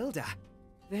as a builder.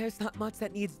 There's not much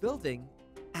that needs building,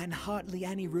 and hardly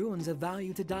any ruins of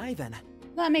value to dive in.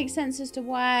 That makes sense as to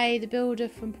why the builder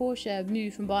from Portia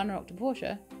moved from Sandrock to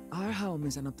Portia. Our home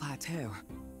is on a plateau.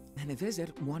 In a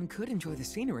visit, one could enjoy the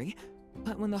scenery,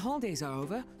 but when the holidays are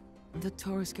over, the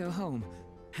tourists go home,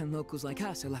 and locals like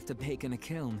us are left to bake in a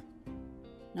kiln.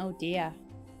 Oh dear.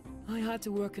 I had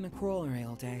to work in a crawler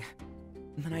all day,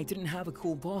 and I didn't have a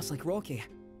cool boss like Rocky.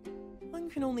 I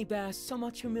can only bear so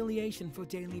much humiliation for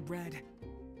daily bread.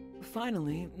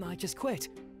 Finally, I just quit.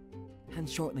 And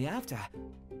shortly after,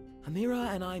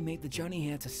 Amira and I made the journey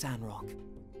here to Sandrock.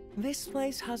 This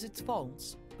place has its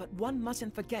faults, but one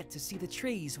mustn't forget to see the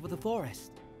trees over the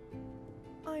forest.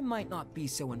 I might not be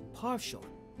so impartial,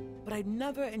 but I'd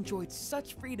never enjoyed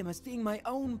such freedom as being my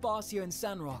own boss here in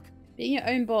Sandrock. Being your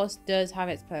own boss does have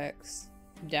its perks.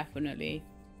 Definitely.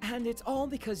 And it's all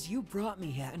because you brought me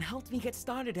here and helped me get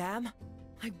started, Am.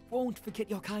 I won't forget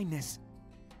your kindness.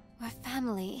 We're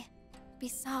family.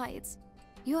 Besides,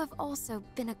 you have also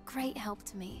been a great help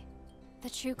to me. The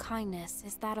true kindness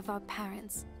is that of our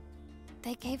parents.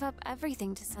 They gave up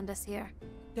everything to send us here.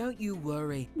 Don't you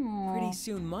worry. Aww. Pretty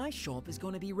soon my shop is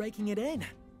going to be raking it in.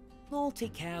 I'll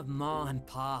take care of Ma and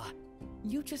Pa.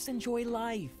 You just enjoy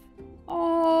life.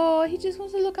 Oh, he just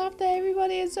wants to look after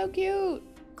everybody. It's so cute.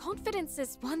 Confidence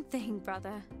is one thing,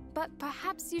 brother. But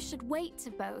perhaps you should wait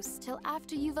to boast till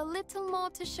after you've a little more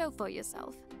to show for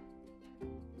yourself.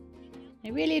 I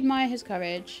really admire his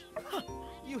courage. Huh,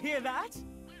 you hear that?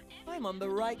 I'm on the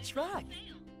right track.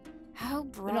 Oh,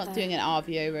 brother. We're not doing an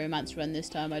RVO romance run this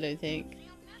time, I don't think.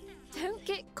 Don't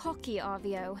get cocky,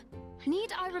 Arvio.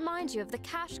 Need I remind you of the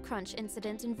cash crunch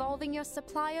incident involving your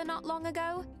supplier not long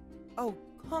ago? Oh,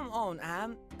 come on,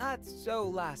 Am. That's so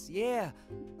last year.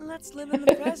 Let's live in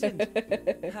the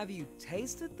present. Have you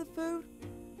tasted the food?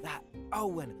 That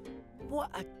Owen, what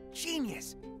a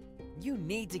genius. You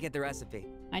need to get the recipe.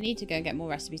 I need to go and get more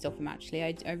recipes off him, actually.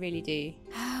 I really do.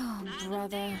 Oh,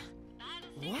 brother.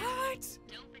 What?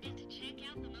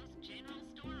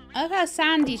 I love how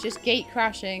Sandy's just gate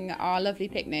crashing our lovely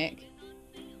picnic.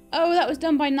 Oh, that was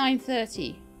done by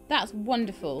 9:30. That's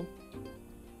wonderful.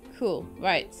 Cool.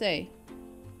 Right, so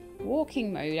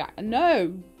walking mode.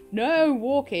 No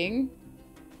walking.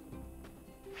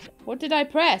 What did I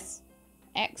press?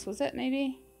 X, was it,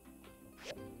 maybe?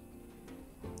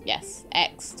 Yes,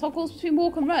 X. Toggles between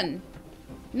walk and run.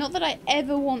 Not that I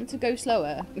ever want to go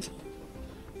slower.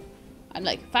 I'm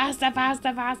like, faster,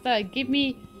 faster, faster. Give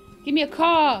me a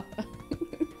car.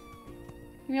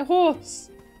 Give me a horse.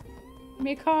 Give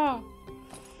me a car.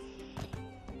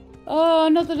 Oh,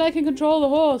 not that I can control the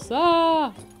horse.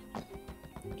 Ah.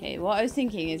 Okay, what I was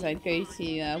thinking is I'd go to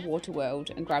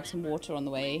Waterworld and grab some water on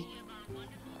the way.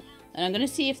 And I'm going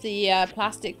to see if the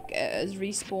plastic has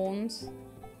respawned.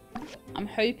 I'm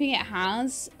hoping it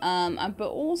has. But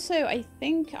also, I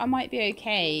think I might be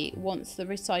okay once the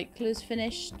recycler's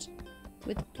finished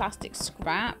with plastic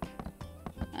scrap.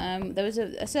 There was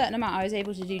a certain amount I was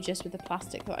able to do just with the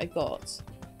plastic that I got.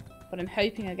 But I'm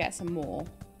hoping I get some more.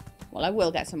 Well, I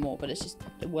will get some more, but it's just,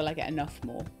 will I get enough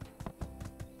more?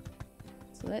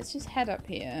 So let's just head up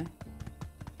here.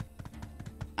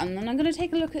 And then I'm going to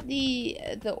take a look at the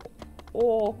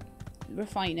ore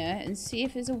refiner and see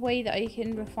if there's a way that I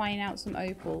can refine out some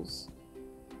opals.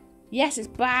 Yes, it's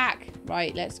back!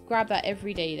 Right, let's grab that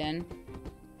every day then.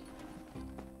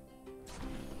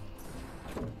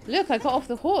 Look, I got off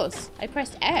the horse. I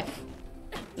pressed F.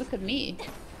 Look at me.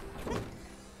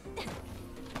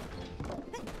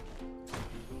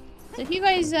 So if you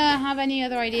guys have any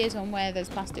other ideas on where there's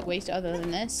plastic waste other than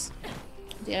this,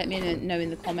 do let me know in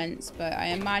the comments. But I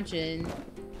imagine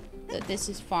that this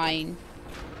is fine.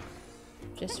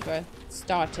 Just for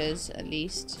starters, at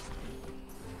least.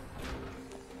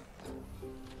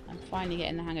 I'm finally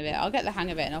getting the hang of it. I'll get the hang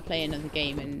of it and I'll play another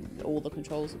game and all the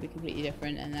controls will be completely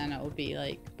different. And then it will be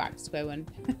like back to square one.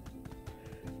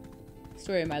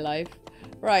 Story of my life.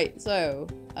 Right, so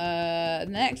the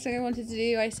next thing I wanted to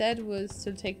do, I said, was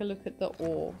to take a look at the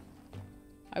ore.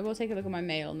 I will take a look at my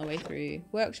mail on the way through.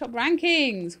 Workshop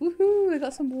rankings! Woohoo! I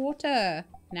got some water.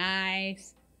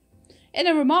 Nice. In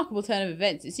a remarkable turn of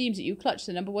events, it seems that you clutched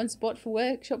the #1 spot for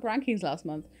workshop rankings last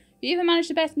month. You even managed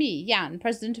to best me, Jan,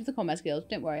 president of the Commerce Guild.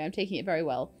 Don't worry, I'm taking it very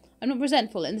well. I'm not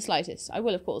resentful in the slightest. I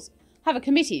will, of course, have a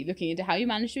committee looking into how you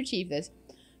managed to achieve this.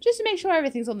 Just to make sure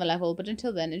everything's on the level, but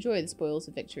until then, enjoy the spoils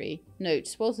of victory. Note,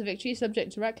 spoils of victory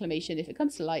subject to reclamation if it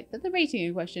comes to light that the rating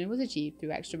in question was achieved through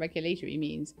extra regulatory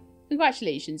means.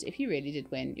 Congratulations if you really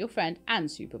did win. Your friend and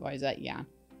supervisor, Jan.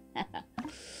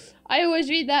 I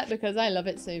always read that because I love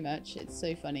it so much. It's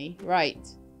so funny. Right.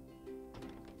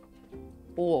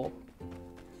 Or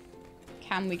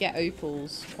can we get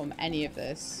opals from any of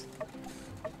this?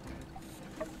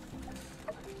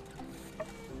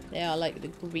 They are like the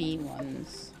green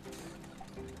ones.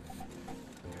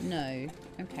 No.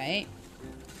 Okay.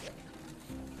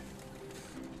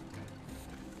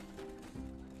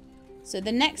 So the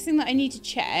next thing that I need to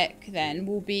check then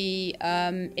will be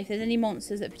if there's any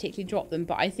monsters that particularly drop them.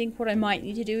 But I think what I might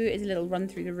need to do is a little run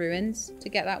through the ruins to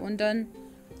get that one done.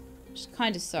 Which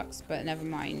kind of sucks, but never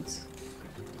mind.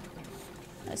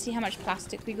 Let's see how much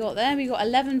plastic we got there. We got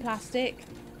 11 plastic,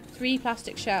 3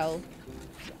 plastic shell.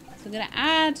 So I'm going to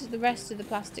add the rest of the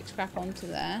plastic scrap onto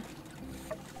there.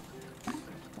 That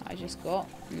I just got.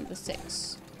 And the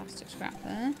 6 plastic scrap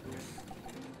there.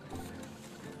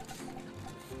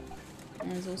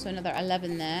 And there's also another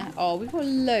 11 there. Oh, we've got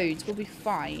loads. We'll be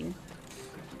fine.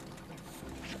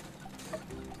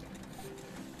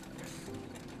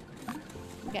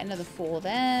 We'll get another 4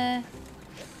 there.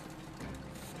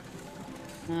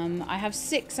 I have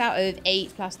 6 out of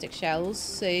 8 plastic shells.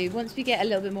 So once we get a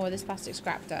little bit more of this plastic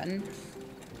scrap done,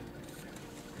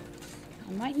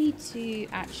 I might need to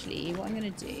actually, what I'm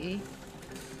going to do,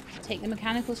 take the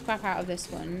mechanical scrap out of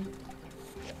this one.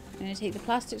 I'm going to take the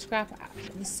plastic scrap,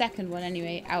 the second one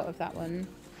anyway, out of that one.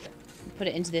 And put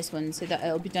it into this one so that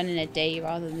it'll be done in a day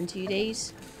rather than 2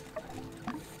 days.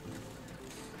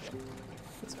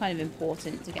 It's kind of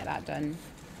important to get that done.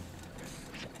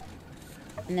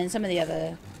 And then some of the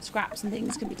other scraps and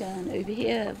things can be done over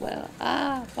here. Well,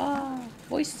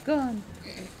 voice is gone.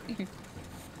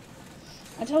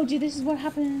 I told you this is what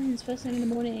happens first thing in the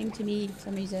morning to me for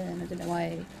some reason. I don't know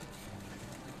why.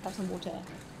 Have some water.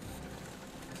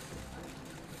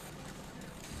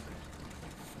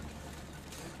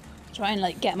 Try and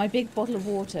like get my big bottle of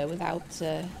water without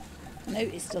no,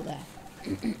 it's still there.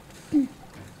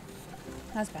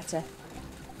 That's better.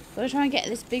 Gotta try and get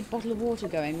this big bottle of water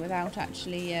going without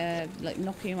actually like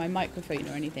knocking my microphone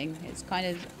or anything. It's kind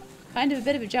of a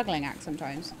bit of a juggling act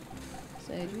sometimes.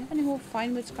 So do we have any more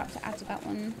fine wood scrap to add to that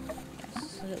one?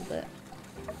 Yes, a little bit.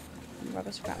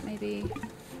 Rubber scrap maybe.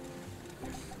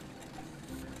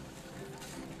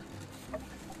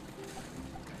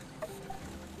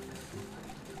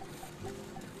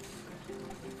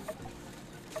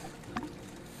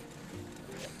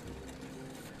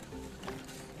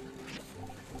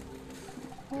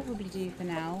 Probably do for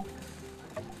now.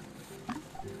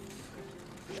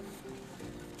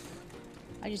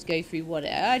 I just go through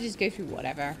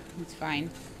whatever. It's fine.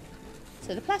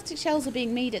 So the plastic shells are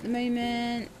being made at the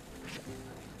moment.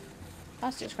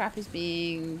 Plastic scrap is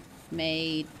being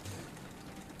made.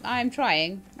 I'm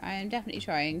trying. I am definitely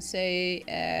trying. So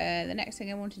the next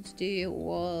thing I wanted to do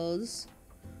was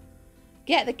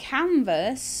get the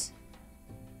canvas.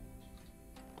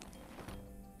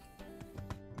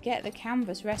 Get the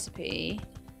canvas recipe.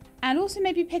 And also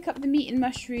maybe pick up the meat and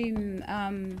mushroom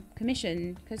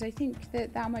commission. Because I think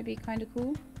that might be kind of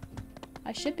cool.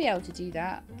 I should be able to do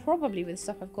that. Probably with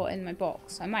stuff I've got in my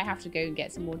box. I might have to go and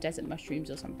get some more desert mushrooms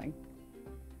or something.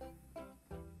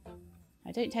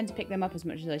 I don't tend to pick them up as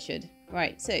much as I should.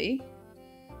 Right, so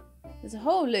there's a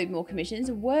whole load more commissions.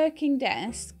 A working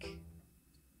desk.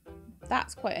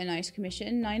 That's quite a nice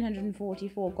commission.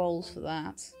 944 goals for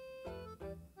that.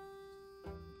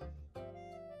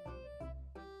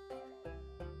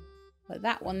 But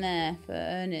that one there for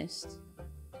Ernest.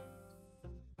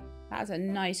 That's a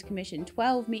nice commission.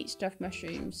 12 meat stuffed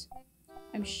mushrooms.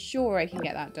 I'm sure I can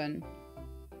get that done.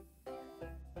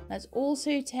 Let's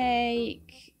also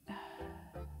take...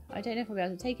 I don't know if I'll be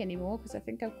able to take any more because I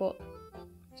think I've got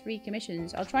 3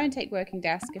 commissions. I'll try and take working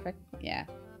desk if I... Yeah.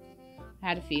 I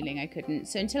had a feeling I couldn't.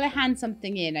 So until I hand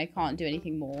something in, I can't do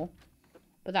anything more.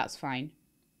 But that's fine.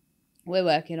 We're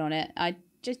working on it. I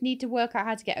just need to work out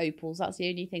how to get opals. That's the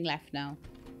only thing left now.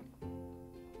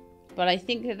 But I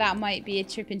think that might be a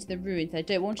trip into the ruins. I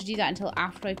don't want to do that until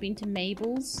after I've been to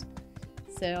Mabel's.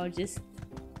 So I'll just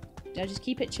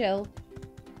keep it chill.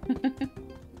 And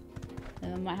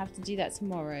I might have to do that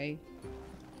tomorrow.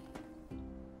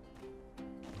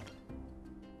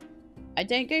 I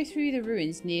don't go through the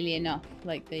ruins nearly enough,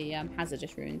 like the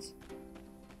hazardous ruins.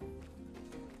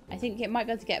 I think it might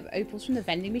be able to get opals from the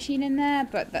vending machine in there,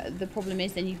 but the problem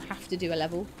is then you have to do a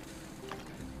level.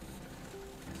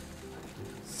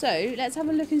 So, let's have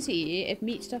a look and see if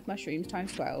meat stuffed mushrooms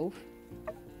times 12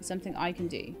 is something I can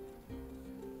do.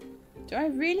 Do I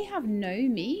really have no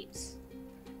meat?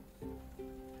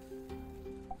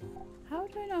 How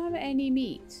do I not have any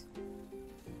meat?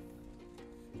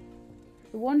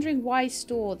 The Wandering Wise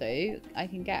store, though, I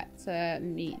can get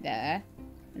meat there.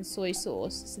 And soy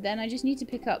sauce. So then I just need to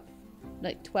pick up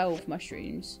like 12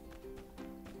 mushrooms.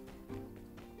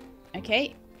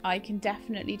 Okay, I can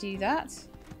definitely do that.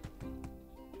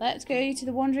 Let's go to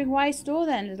the Wandering Wise store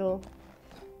then, little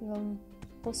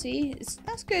pussy.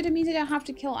 That's good. It means I don't have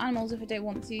to kill animals if I don't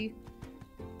want to.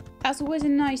 That's always a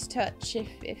nice touch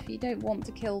if you don't want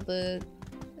to kill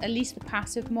at least the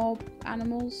passive mob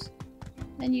animals.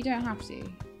 then you don't have to.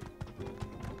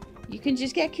 You can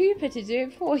just get Cooper to do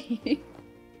it for you.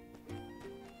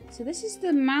 So this is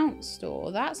the mount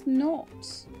store. That's not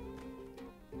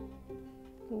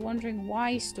the wondering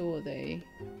why store though.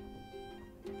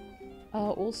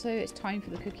 Oh, also it's time for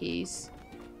the cookies.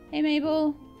 Hey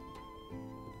Mabel.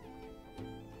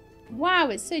 Wow,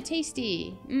 it's so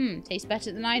tasty. Tastes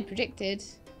better than I'd predicted.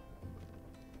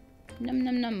 Num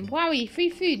num num. Wowie, free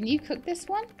food and you cooked this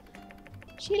one?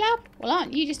 Sheila? Well,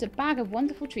 aren't you just a bag of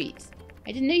wonderful treats?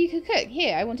 I didn't know you could cook.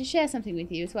 Here, I want to share something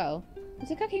with you as well.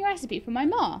 It's a cooking recipe from my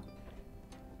ma.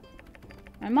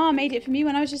 My ma made it for me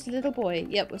when I was just a little boy.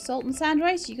 Yep, with salt and sand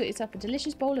rice, you got yourself a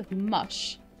delicious bowl of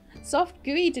mush. Soft,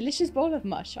 gooey, delicious bowl of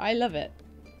mush. I love it.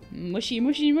 Mushy,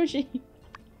 mushy, mushy.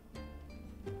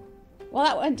 Well,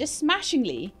 that went just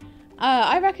smashingly.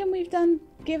 I reckon we've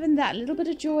given that little bit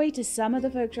of joy to some of the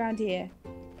folks around here.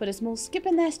 Put a small skip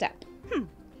in their step.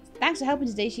 Thanks for helping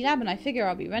today, Sheila, and I figure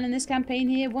I'll be running this campaign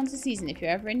here once a season. If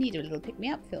you're ever in need of a little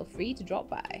pick-me-up, feel free to drop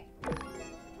by.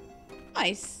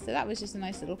 Nice. So that was just a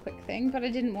nice little quick thing, but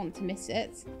I didn't want to miss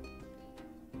it.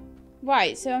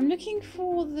 Right, so I'm looking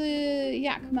for the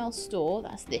Yakmel store.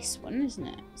 That's this one, isn't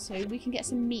it? So we can get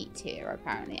some meat here,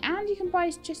 apparently. And you can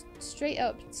buy just straight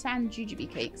up sand jujube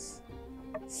cakes.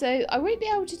 So I won't be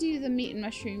able to do the meat and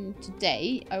mushroom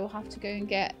today. I will have to go and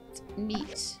get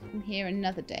meat from here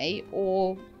another day,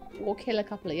 or kill a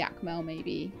couple of Yakmel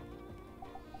maybe.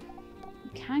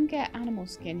 You can get animal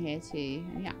skin here too,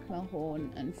 and Yakmel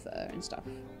horn and fur and stuff.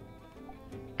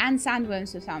 And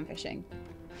sandworms for sand fishing.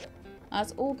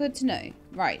 That's all good to know.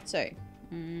 Right, so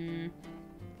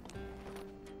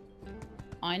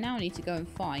I now need to go and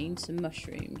find some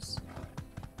mushrooms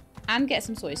and get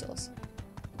some soy sauce.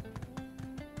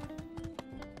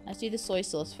 Let's do the soy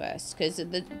sauce first, because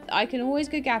I can always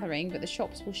go gathering, but the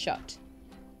shops will shut.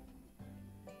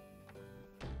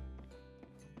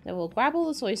 So we'll grab all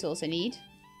the soy sauce I need.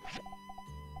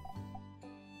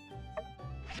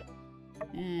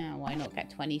 Yeah, why not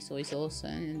get 20 soy sauce?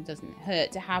 And it doesn't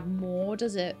hurt to have more,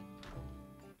 does it?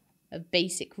 Of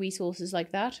basic resources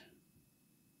like that.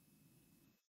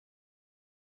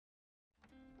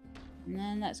 And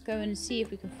then let's go and see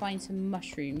if we can find some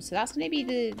mushrooms. So that's going to be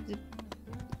the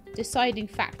deciding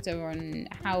factor on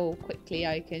how quickly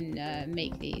I can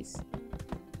make these.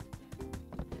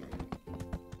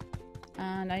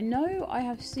 And I know I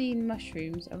have seen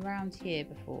mushrooms around here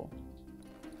before.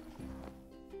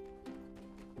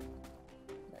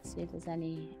 Let's see if there's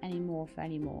any more for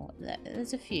any more.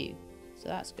 There's a few, so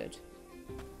that's good.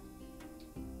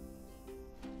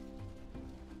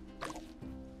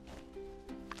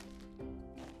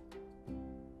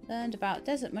 Learned about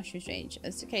desert mushroom range.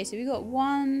 That's okay, so we got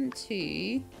 1,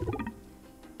 2.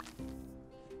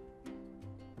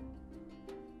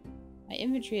 My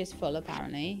inventory is full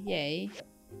apparently. Yay.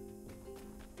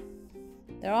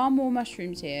 There are more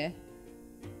mushrooms here.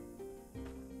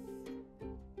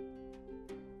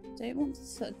 I don't want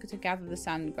to gather the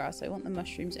sandgrass. I want the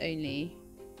mushrooms only.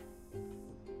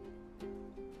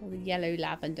 Or the yellow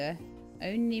lavender.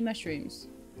 Only mushrooms.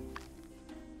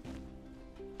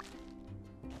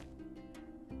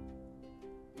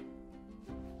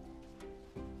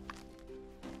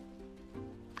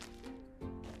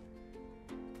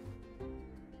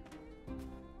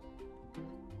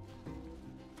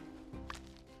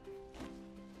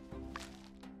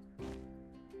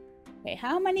 Okay,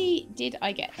 how many did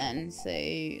I get then? So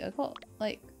I got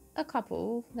like a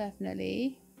couple,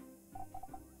 definitely.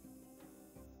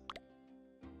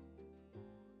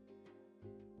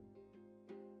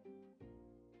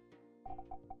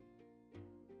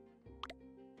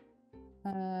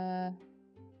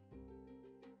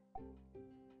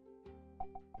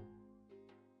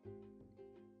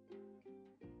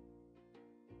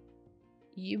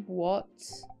 You what?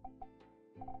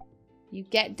 You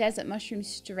get desert mushroom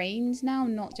strains now,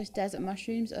 not just desert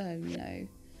mushrooms? Oh no.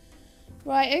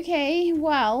 Right, okay,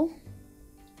 well.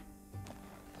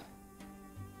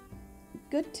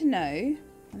 Good to know.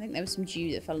 I think there was some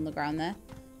dew that fell on the ground there.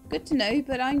 Good to know,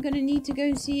 but I'm going to need to go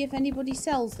and see if anybody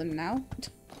sells them now.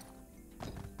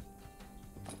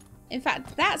 In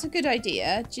fact, that's a good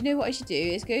idea. Do you know what I should do?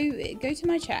 Is go to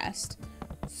my chest,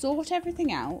 sort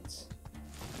everything out.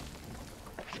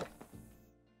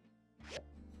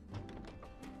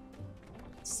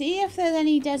 See if there's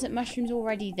any desert mushrooms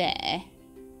already there.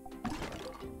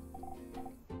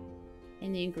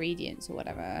 In the ingredients or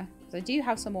whatever. Because I do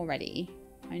have some already.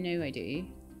 I know I do.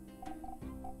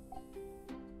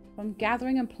 From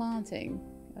gathering and planting.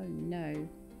 Oh no.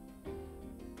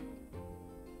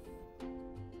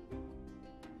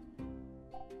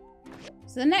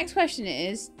 So the next question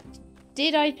is,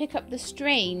 Did I pick up the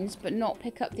strains but not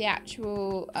pick up the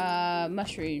actual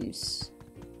mushrooms?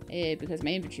 Because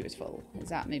my inventory was full. Is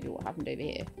that maybe what happened over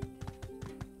here?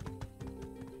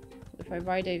 If I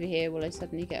ride over here, will I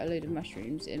suddenly get a load of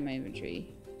mushrooms in my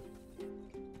inventory?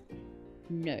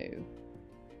 No.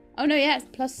 Oh no, yeah, it's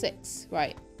 +6.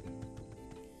 Right.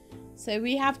 So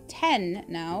we have 10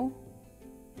 now.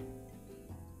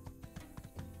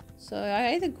 So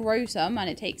I either grow some and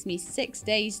it takes me 6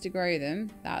 days to grow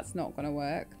them. That's not going to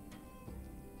work.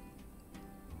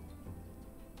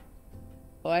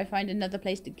 Or I find another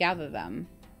place to gather them.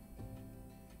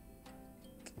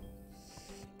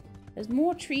 There's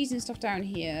more trees and stuff down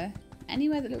here.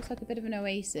 Anywhere that looks like a bit of an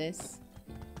oasis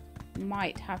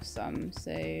might have some.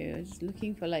 So I was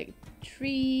looking for like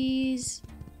trees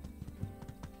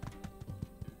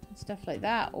and stuff like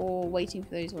that, or waiting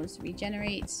for those ones to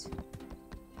regenerate.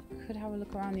 Could have a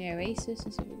look around the oasis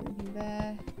and see if there's anything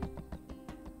there.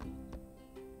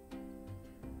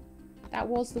 That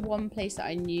was the one place that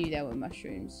I knew there were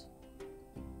mushrooms.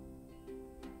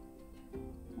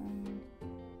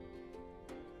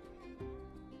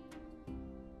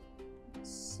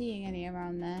 Seeing any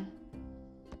around there.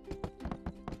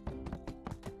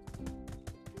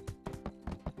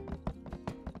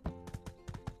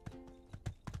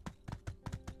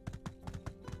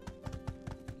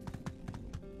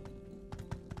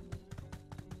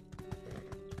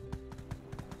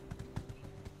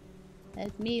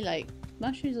 There's me, like,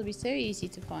 mushrooms will be so easy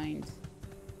to find.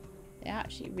 They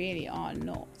actually really are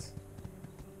not.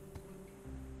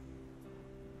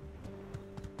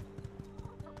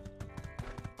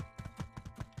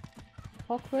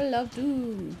 Cockerel of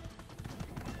Doom.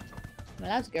 I'm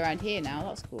allowed to go around here now,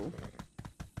 that's cool.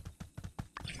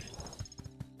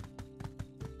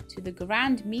 To the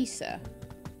Grand Mesa.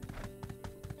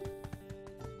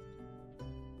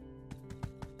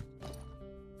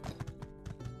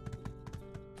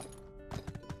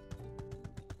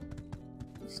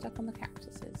 Stuck on the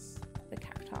cactuses. The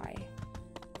cacti.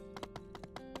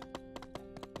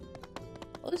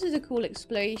 Well, this is a cool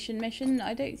exploration mission.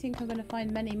 I don't think I'm going to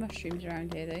find many mushrooms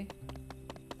around here, though.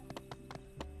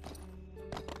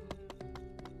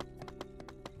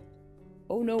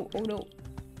 Oh no, oh no.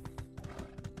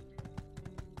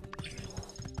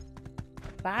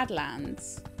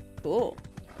 Badlands. Cool.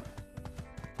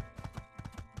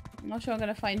 I'm not sure I'm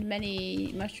going to find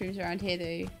many mushrooms around here,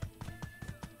 though.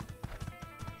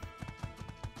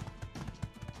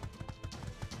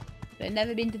 I've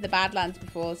never been to the Badlands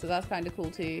before, so that's kind of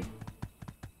cool too.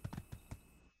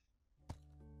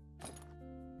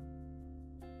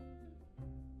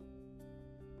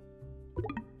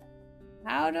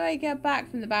 How do I get back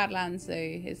from the Badlands though,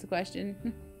 is the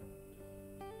question.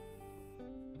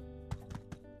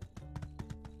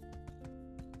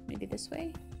 Maybe this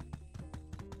way?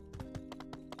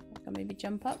 I can maybe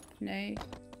jump up? No.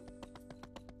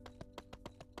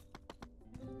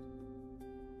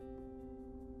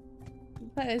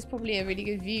 But there's probably a really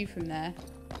good view from there.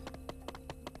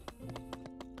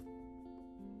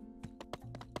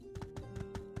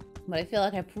 But I feel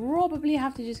like I probably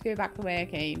have to just go back the way I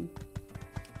came.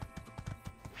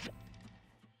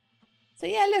 So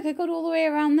yeah, look, I got all the way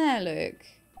around there, look.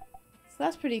 So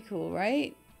that's pretty cool,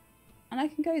 right? And I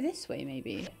can go this way,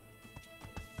 maybe.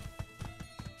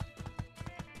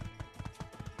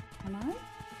 Can I?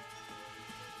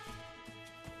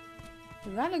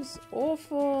 That looks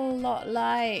awful lot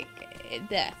like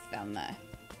death down there.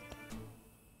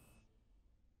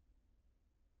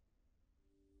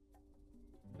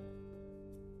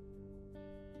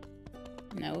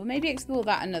 No, we'll maybe explore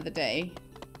that another day.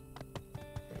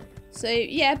 So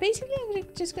yeah, basically I'm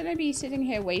just going to be sitting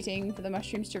here waiting for the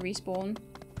mushrooms to respawn.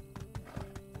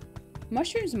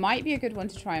 Mushrooms might be a good one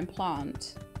to try and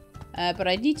plant. But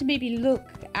I need to maybe look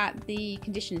at the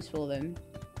conditions for them.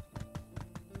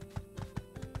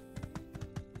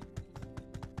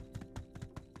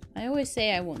 I always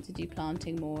say I want to do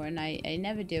planting more and I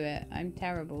never do it. I'm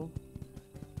terrible.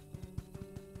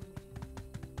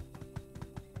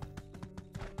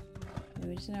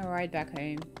 We're just gonna ride back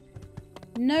home.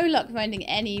 No luck finding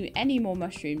any more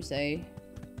mushrooms though.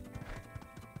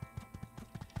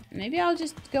 Maybe I'll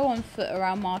just go on foot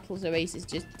around Martel's Oasis,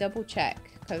 just double check.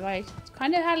 Because I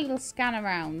kind of had a little scan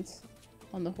around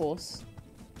on the horse.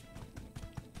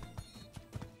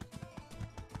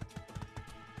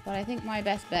 But I think my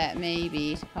best bet may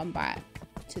be to come back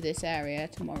to this area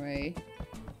tomorrow.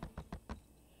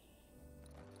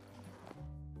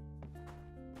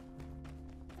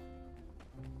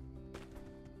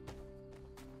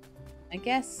 I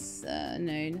guess, no,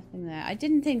 nothing there. I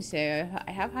didn't think so.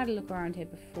 I have had a look around here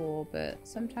before, but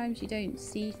sometimes you don't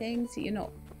see things that you're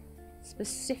not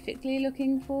specifically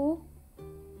looking for.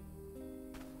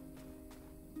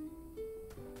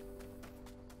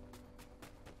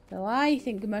 So I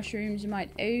think mushrooms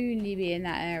might only be in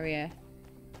that area.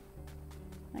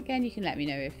 Again, you can let me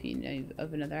know if you know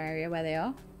of another area where they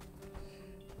are.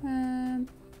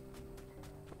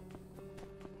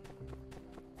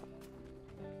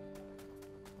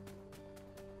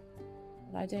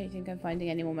 I don't think I'm finding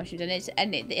any more mushrooms,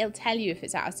 and it'll tell you if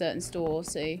it's at a certain store.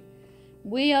 So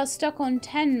we are stuck on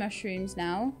 10 mushrooms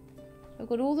now. I've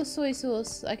got all the soy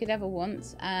sauce I could ever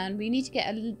want, and we need to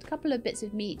get a couple of bits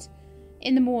of meat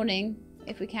in the morning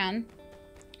if we can.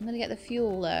 I'm going to get the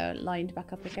fuel lined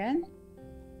back up again.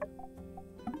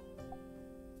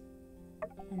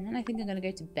 And then I think I'm going to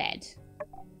go to bed.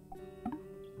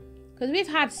 Because we've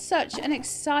had such an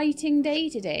exciting day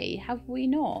today, have we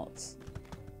not?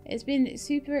 It's been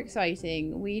super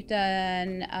exciting. We've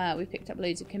done, we picked up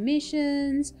loads of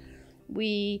commissions.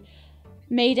 We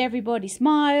made everybody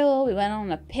smile. We went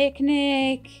on a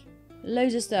picnic.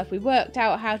 Loads of stuff. We worked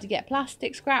out how to get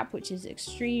plastic scrap, which is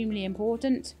extremely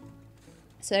important.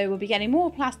 So we'll be getting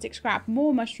more plastic scrap,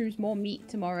 more mushrooms, more meat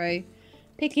tomorrow.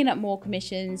 Picking up more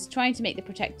commissions, trying to make the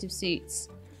protective suits,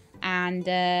 and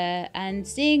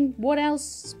seeing what else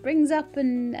springs up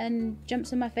and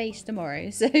jumps in my face tomorrow.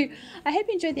 So I hope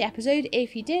you enjoyed the episode.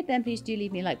 If you did, then please do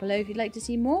leave me a like below. If you'd like to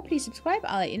see more, please subscribe.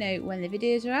 I'll let you know when the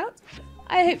videos are out.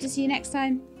 I hope to see you next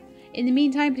time. In the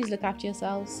meantime, please look after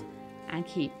yourselves and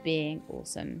keep being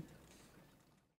awesome.